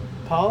different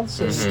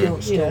paths. And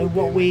still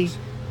what we,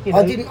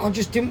 I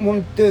just didn't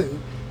want to do.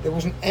 There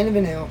wasn't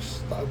anything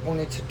else that I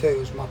wanted to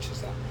do as much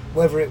as that.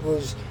 Whether it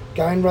was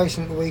going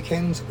racing at the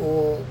weekends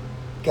or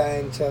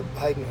going to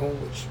Hayden Hall,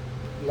 which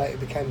later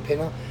became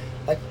Pinner.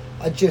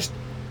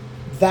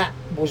 That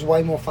was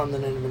way more fun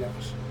than anything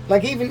else.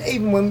 Like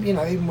even when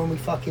we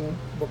fucking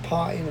were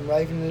partying and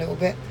raving a little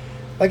bit,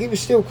 like it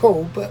was still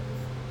cool, but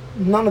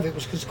none of it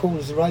was as cool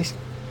as the racing.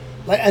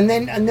 Like and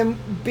then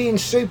being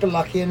super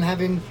lucky and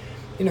having,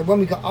 when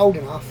we got old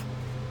enough,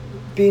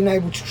 being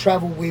able to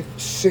travel with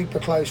super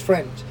close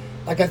friends.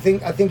 Like I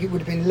think it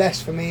would have been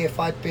less for me if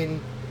I'd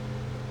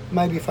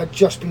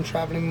just been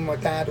travelling with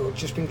my dad or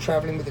just been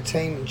travelling with the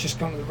team and just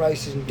gone to the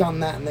races and done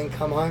that and then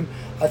come home.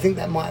 I think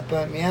that might have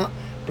burnt me out.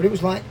 But it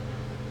was like,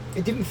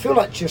 it didn't feel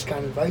like just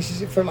going to the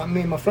races. It felt like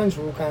me and my friends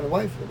were all going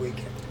away for the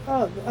weekend.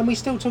 And we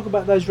still talk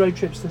about those road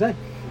trips today.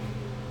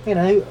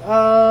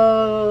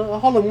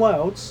 Holland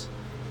Worlds,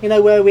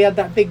 where we had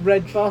that big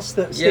red bus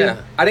that...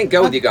 I didn't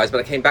go with you guys, but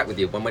I came back with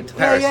you when we went to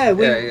Paris.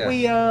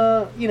 We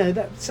I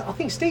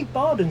think Steve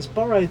Barden's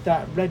borrowed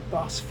that red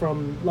bus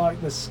from,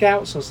 like, the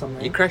Scouts or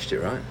something. You crashed it,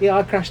 right? Yeah,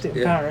 I crashed it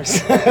in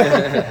Paris.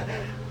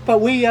 But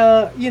we,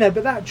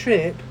 but that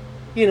trip,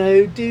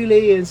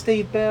 Dooley and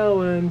Steve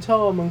Bell and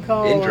Tom and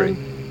Carl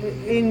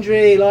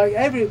Indri, like,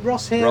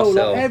 Ross Hill,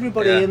 like,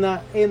 everybody in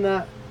that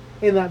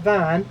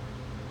van.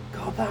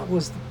 God, that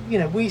was...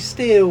 we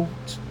still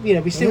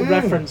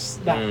reference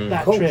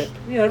that trip,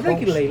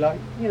 regularly, like,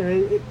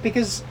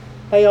 because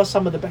they are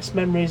some of the best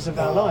memories of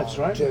our lives,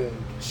 right? Dude,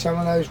 Some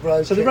of those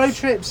road trips. So the road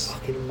trips,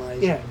 fucking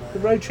amazing. yeah, man. the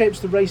road trips,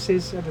 the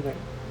races, everything.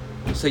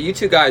 So you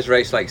two guys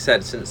raced, like I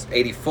said, since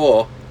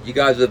 '84. You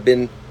guys have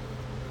been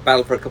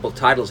battled for a couple of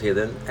titles here.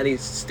 Then any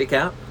stick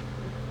out?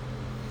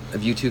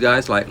 Of you two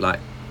guys, like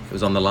it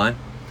was on the line?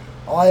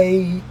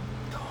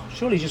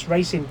 Surely just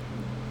racing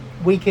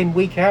week in,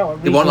 week out.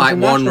 It wasn't like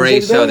one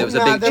race, so there was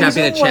a big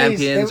champion of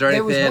champions or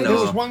anything? There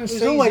was one It was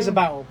season, always a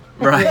battle.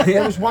 Right.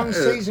 There was one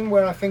season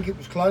where I think it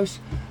was close,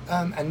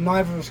 and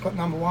neither of us got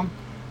number one.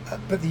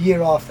 But the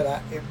year after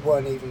that, it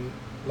weren't even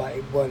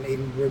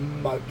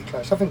remotely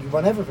close. I think you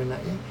won everything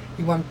that year.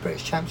 You won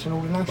British champs and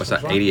all the nationals. What's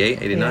that, right?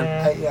 88, 89?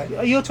 Yeah.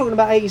 88. You're talking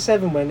about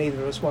 87 when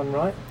neither of us won,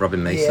 right?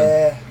 Robin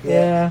Mason.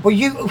 Yeah. Well,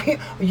 you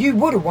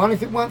would have won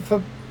if it weren't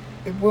for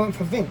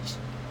Vince.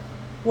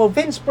 Well,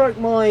 Vince broke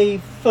my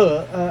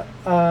foot.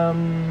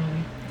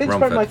 Vince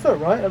broke my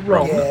foot, right? At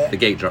Rom. Yeah. The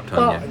gate dropped But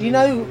on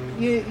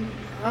you.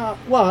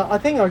 well, I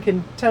think I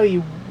can tell you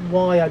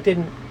why I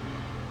didn't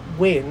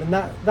win, and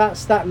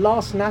that's that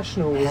last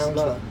national was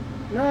Hounslow.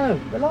 no,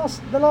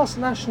 the last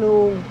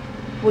national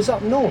was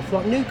up north,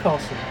 like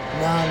Newcastle.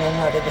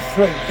 No. There were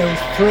three. There was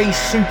three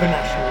super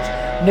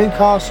nationals: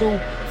 Newcastle,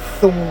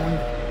 Thorn,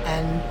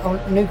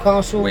 and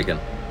Newcastle. Wigan.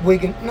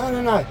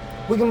 No.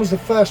 Wigan was the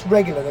first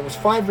regular. There was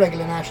 5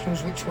 regular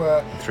nationals, which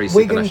were 3 super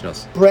Wigan,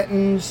 nationals.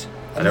 Bretons,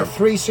 and the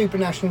 3 super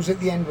nationals at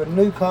the end were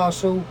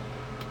Newcastle,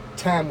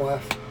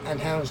 Tamworth, and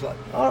Hounslow.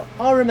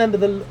 I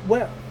remember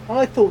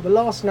I thought the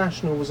last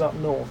national was up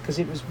north because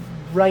it was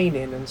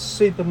raining and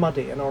super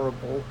muddy and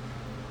horrible,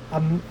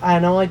 and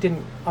I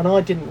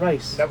didn't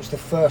race. That was the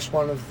first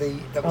one of the.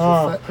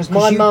 Because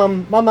my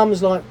mum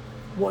was like,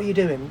 "What are you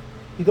doing?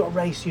 You got to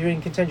race. You're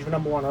in contention for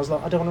number 1." I was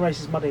like, "I don't want to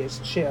race. It's muddy.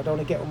 It's shit. I don't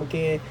want to get on my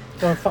gear.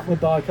 Don't want to fuck my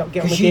bike up.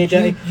 Get on my gear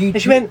dirty."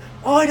 And she went,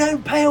 "I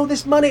don't pay all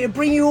this money to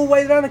bring you all the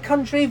way around the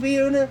country for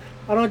you." And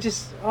I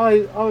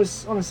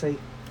was honestly.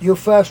 Your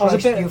first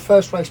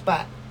race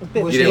back.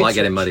 You didn't like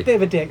getting muddy. Bit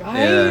of a dick. I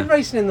hated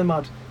racing in the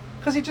mud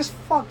because it just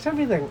fucked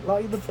everything.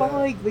 Like the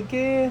bike, the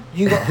gear.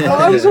 You got hurt.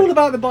 I was all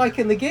about the bike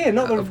and the gear,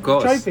 not the Of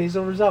course. trophies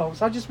or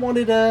results. I just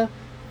wanted Look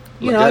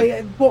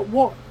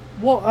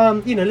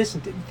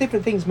listen,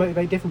 different things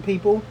motivate different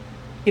people.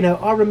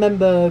 I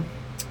remember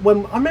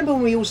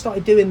when we all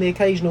started doing the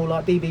occasional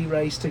like BB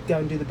race to go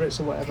and do the Brits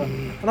or whatever,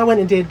 and I went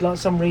and did like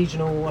some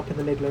regional up in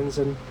the Midlands,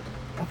 and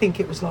I think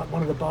it was like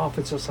one of the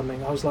Barfords or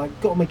something. I was like,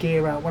 got my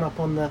gear out, went up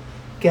on the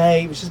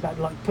gate, was just about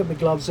to like put my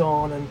gloves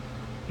on, and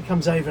he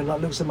comes over and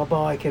like looks at my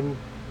bike, and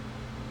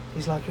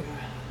he's like,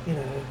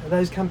 are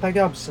those Campag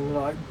hubs? And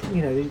like,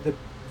 the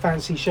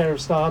fancy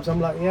Sheriff Star hubs. I'm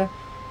like, yeah.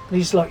 And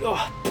he's like,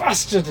 oh,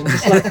 bastard, and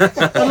just like,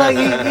 and like,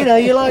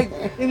 you're like,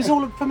 it was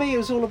all for me. It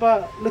was all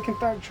about looking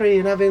factory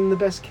and having the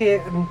best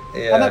kit, and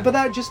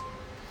that just,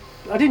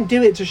 I didn't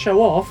do it to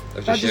show off.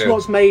 That's just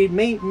what's made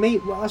me.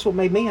 That's what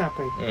made me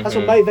happy. Mm-hmm. That's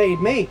what motivated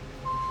me.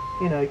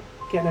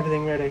 Getting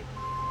everything ready.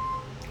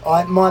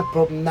 My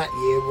problem that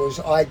year was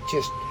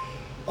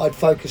I'd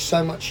focused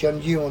so much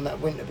on you on that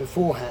winter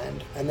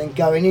beforehand, and then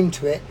going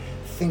into it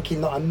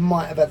thinking that I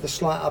might have had the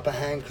slight upper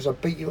hand because I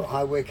beat you at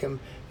High Wycombe.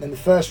 Then the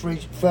first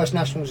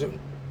nationals at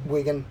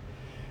Wigan,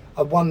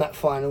 I won that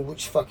final,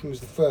 which fucking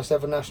was the first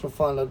ever national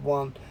final I'd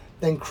won.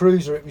 Then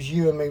Cruiser, it was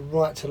you and me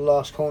right to the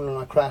last corner, and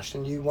I crashed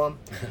and you won.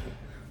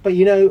 But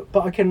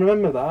I can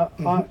remember that.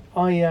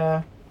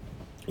 Mm-hmm.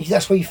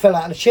 That's where you fell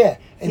out of the chair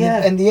in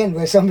the end,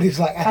 where somebody was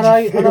like, and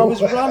I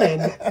was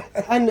running,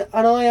 and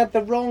I had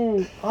the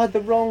wrong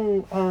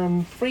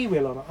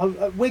freewheel on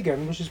it. At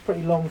Wigan, which is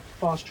pretty long,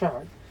 fast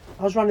track,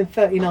 I was running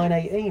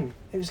 39.18.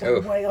 It was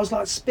like I was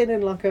like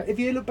spinning like a. If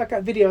you look back at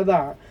a video of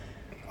that,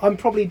 I'm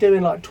probably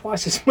doing like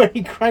twice as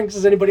many cranks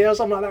as anybody else.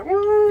 I'm like that.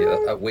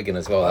 Yeah, at Wigan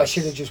as well. I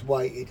should have just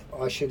waited.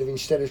 I should have,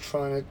 instead of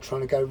trying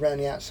to go round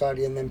the outside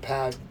and then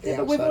powered the outside.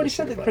 But we've already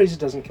said that Cruiser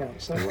doesn't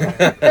count. So.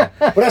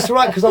 Well, that's all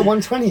right because I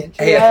won 20 inch.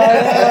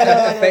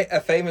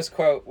 A famous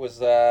quote was,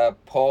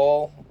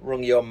 "Paul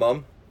rung your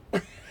mum."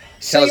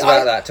 Tell us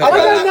about that. I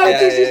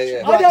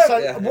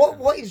don't know.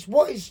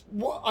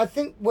 What I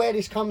think where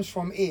this comes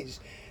from is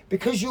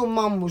because your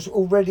mum was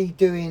already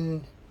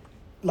doing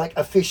like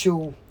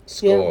official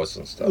scores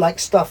and stuff, like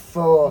stuff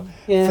for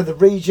the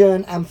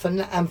region and for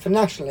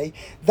nationally.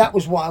 That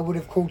was what I would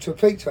have called to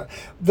speak to her.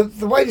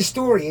 The way the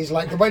story is,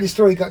 like the way the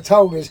story got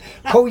told is,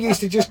 Paul used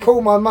to just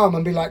call my mum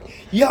and be like,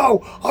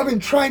 "Yo, I've been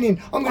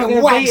training. I'm going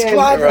to wax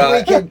Clive for the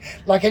weekend."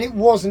 Like, and it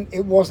wasn't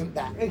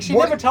that. She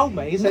never told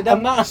me. So it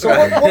doesn't matter. So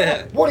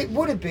what it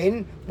would have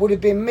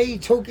been me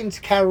talking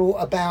to Carol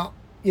about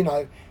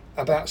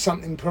about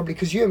something, probably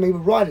because you and me were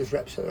riders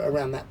reps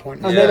around that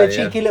point. And then a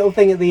cheeky little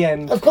thing at the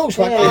end. Of course,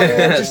 like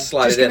just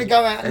going to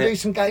go out and do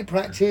some gate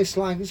practice.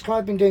 Like, has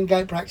Clive been doing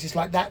gate practice,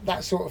 like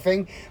that sort of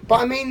thing?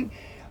 But I mean,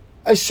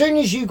 as soon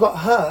as you got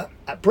hurt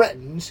at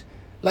Bretton's,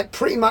 like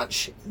pretty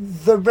much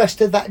the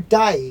rest of that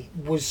day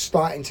was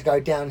starting to go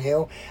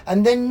downhill,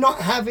 and then not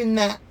having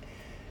that.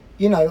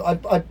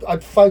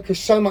 I'd focus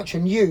so much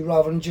on you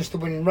rather than just the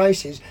winning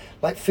races,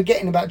 like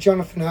forgetting about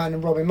Jonathan Hearn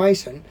and Robin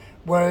Mason.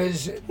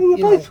 Whereas we were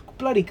both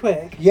bloody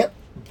quick. Yep,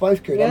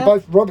 both good. Yeah. And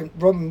both Robin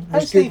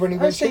was good when he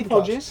went Steve Superclass.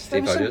 Hodges.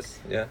 Steve Hodges,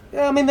 yeah.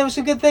 Yeah, I mean, there was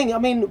some good thing. I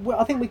mean,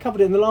 I think we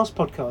covered it in the last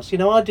podcast. You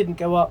know, I didn't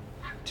go up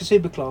to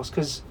Superclass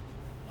because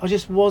I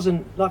just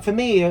wasn't, like, for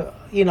me,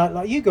 you know,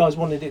 like you guys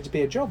wanted it to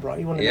be a job, right?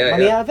 You wanted to make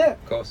money out of it.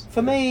 Of course.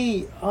 For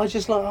me, I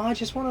just want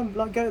to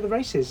like go to the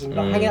races and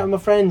like, hang out with my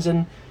friends.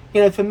 And,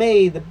 you know, for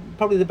me,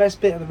 probably the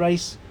best bit of the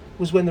race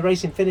was when the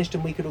racing finished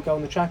and we could all go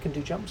on the track and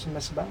do jumps and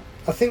mess about.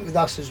 I think with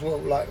us as well,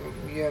 like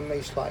you and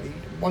me slightly,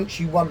 once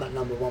you won that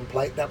number one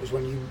plate, that was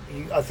when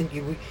I think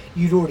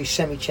you'd already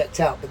semi-checked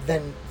out, but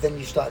then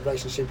you started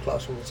racing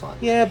Superclass all the time.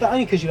 Yeah, but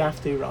only because you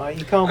have to, right?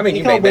 You can't. I mean,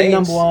 you can't make win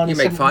mains, number one. you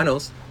make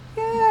finals.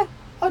 Yeah,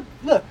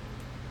 look.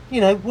 You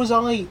know, was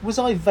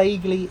I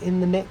vaguely in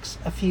the mix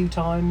a few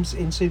times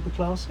in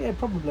Superclass? Yeah,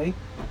 probably.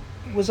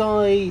 Was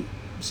I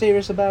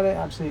serious about it?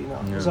 Absolutely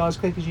not. Yeah. Was I as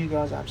quick as you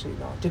guys?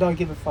 Absolutely not. Did I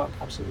give a fuck?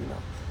 Absolutely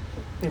not.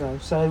 You know,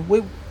 so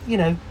you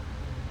know,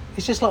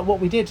 it's just like what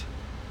we did.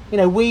 You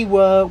know, we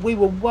were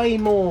way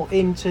more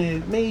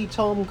into me,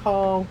 Tom,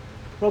 Carl,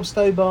 Rob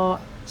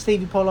Stobart,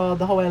 Stevie Pollard,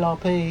 the whole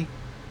LRP.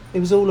 It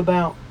was all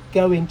about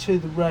going to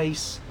the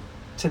race,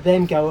 to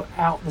then go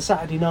out the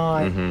Saturday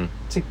night,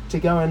 to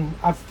go and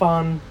have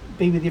fun,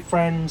 be with your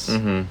friends.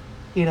 You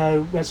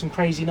know, we had some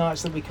crazy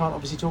nights that we can't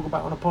obviously talk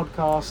about on a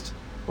podcast.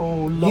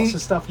 Lots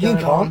of stuff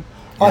going on.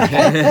 I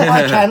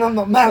can. I'm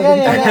not married.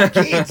 Don't have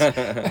kids.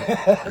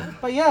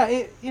 But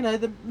yeah, you know,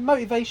 the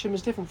motivation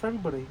was different for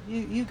everybody.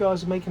 You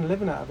guys are making a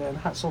living out of it, and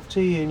hats off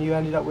to you. And you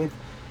ended up with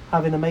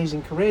having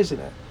amazing careers in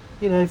it.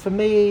 You know, for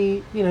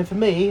me,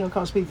 I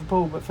can't speak for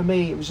Paul, but for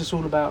me, it was just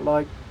all about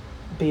like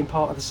being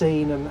part of the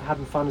scene and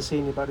having fun and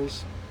seeing your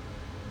buddies.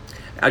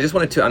 I just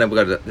wanted to. I know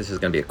this is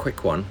going to be a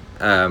quick one.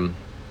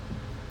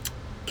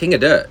 King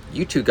of Dirt.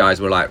 You two guys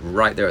were like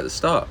right there at the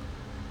start.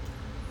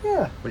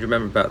 Yeah. What do you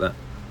remember about that?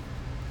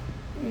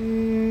 I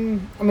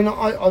mean,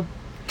 I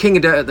King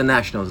of Dirt at the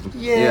Nationals.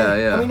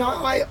 Yeah. I mean,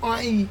 I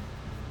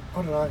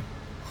don't know.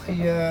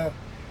 I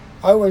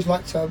always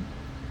like to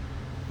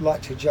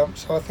jump,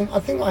 so I think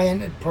I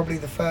entered probably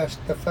the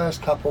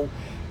first couple,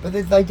 but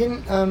they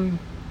didn't.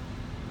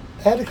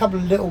 They had a couple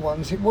of little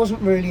ones. It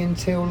wasn't really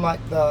until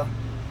like the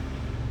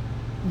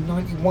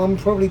 91,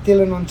 probably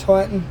Dylan on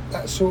Titan,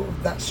 that sort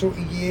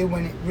of year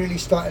when it really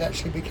started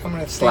actually becoming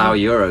a thing. Slough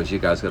Euros, you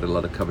guys got a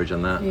lot of coverage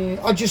on that. Yeah,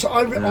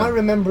 I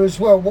remember as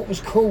well. What was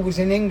cool was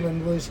in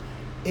England was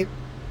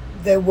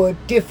there were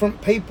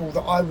different people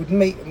that I would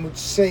meet and would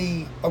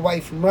see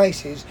away from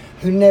races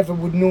who never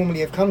would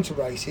normally have come to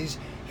races,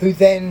 who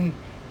then,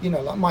 you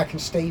know, like Mike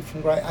and Steve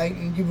from Great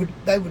Ayton,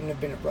 they wouldn't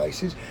have been at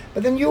races.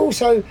 But then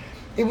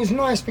it was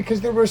nice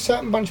because there were a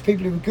certain bunch of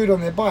people who were good on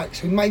their bikes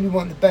who maybe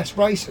weren't the best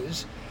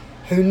racers,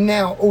 who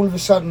now all of a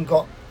sudden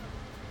got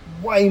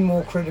way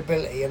more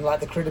credibility and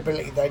like the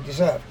credibility they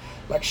deserve.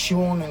 Like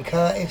Sean and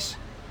Curtis,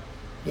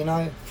 you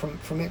know,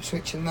 from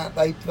Ipswich and that,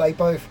 they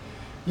both,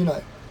 you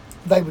know,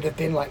 they would have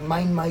been like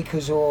main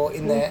makers or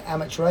in their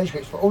amateur age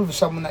groups, but all of a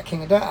sudden when that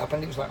King of Dirt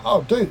happened, it was like,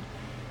 oh dude,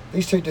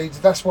 these two dudes,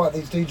 that's why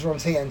these dudes are on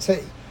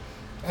TNT.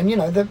 And you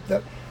know,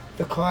 the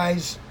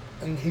Kyes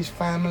and his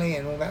family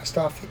and all that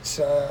stuff, it's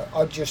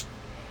I'm just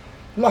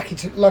lucky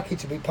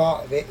to be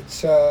part of it.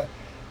 It's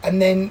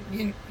and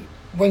then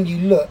when you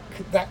look,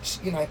 that's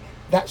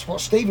what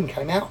Stephen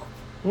came out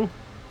of.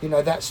 You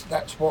know,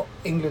 that's what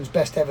England's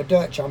best ever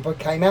dirt jumper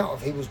came out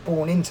of. He was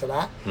born into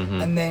that,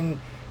 and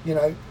then, you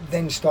know,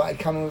 then started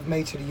coming with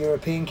me to the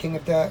European King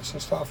of Dirts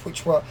and stuff,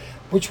 which were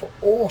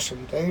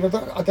awesome, dude.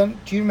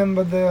 Do you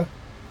remember the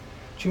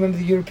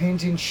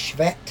Europeans in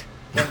Schwedt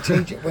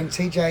when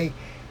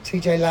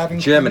TJ Lavin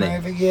Germany came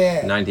over?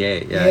 Yeah,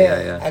 98.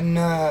 Yeah. And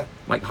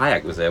Mike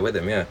Hayek was there with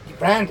him. Yeah.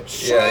 Random,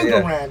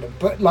 super random.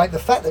 But like the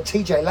fact that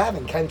TJ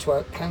Lavin came to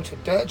a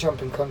dirt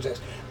jumping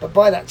contest, but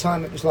by that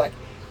time it was like,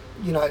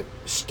 you know,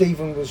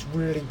 Stephen was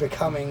really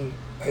becoming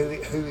who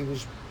he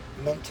was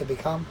meant to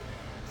become.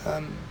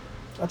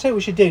 I'll tell you what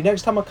we should do.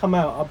 Next time I come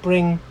out, I'll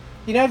bring,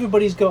 you know,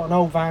 everybody's got an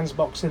old Vans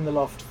box in the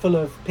loft full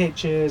of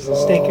pictures and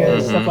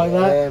stickers, stuff like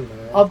that. Yeah,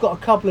 man. I've got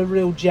a couple of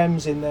real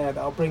gems in there that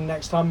I'll bring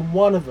next time, and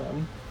one of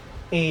them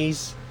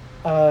is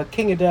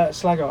King of Dirt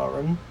Slag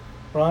Iron,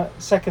 right?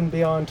 Second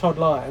behind Todd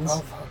Lyons. Oh,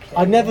 fuck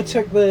yeah, I never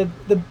took the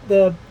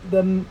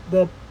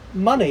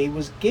money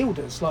was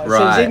guilders, like so it was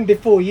Right. even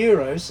before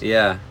Euros.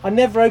 Yeah. I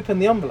never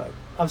opened the envelope.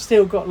 I've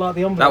still got like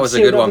the envelope. That was a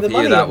sealed good up one with for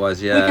the you. money That in.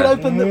 was, We yeah. could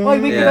open the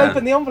we could Yeah.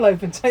 open the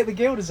envelope and take the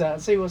guilders out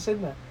and see what's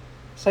in there.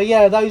 So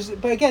yeah, those.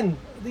 But again,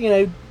 you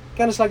know,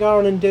 going to Slag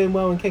Iron and doing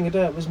well in King of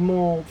Dirt was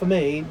more for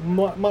me,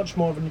 much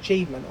more of an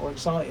achievement or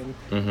exciting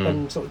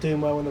than sort of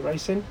doing well in the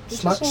racing.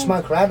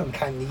 Smoker Adam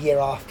came the year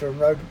after and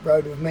rode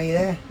with me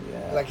there.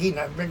 Yeah. Like he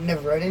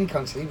never rode any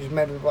contest. He was a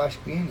member of the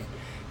Bicycle Union,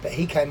 but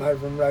he came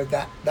over and rode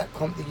that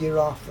comp the year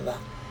after that.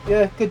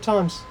 Yeah, good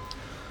times.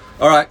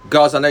 All right,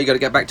 guys, I know you got to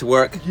get back to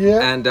work. Yeah.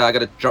 And I got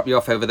to drop you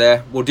off over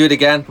there. We'll do it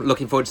again.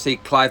 Looking forward to see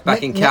Clive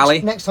back in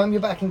Cali. Next time you're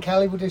back in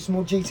Cali, we'll do some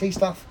more GT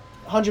stuff.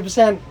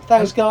 100%.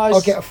 Thanks, guys.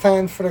 I'll get a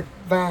fan for the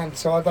van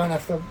so I don't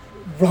have to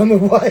run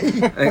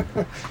away.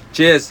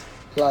 Cheers.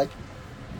 Like.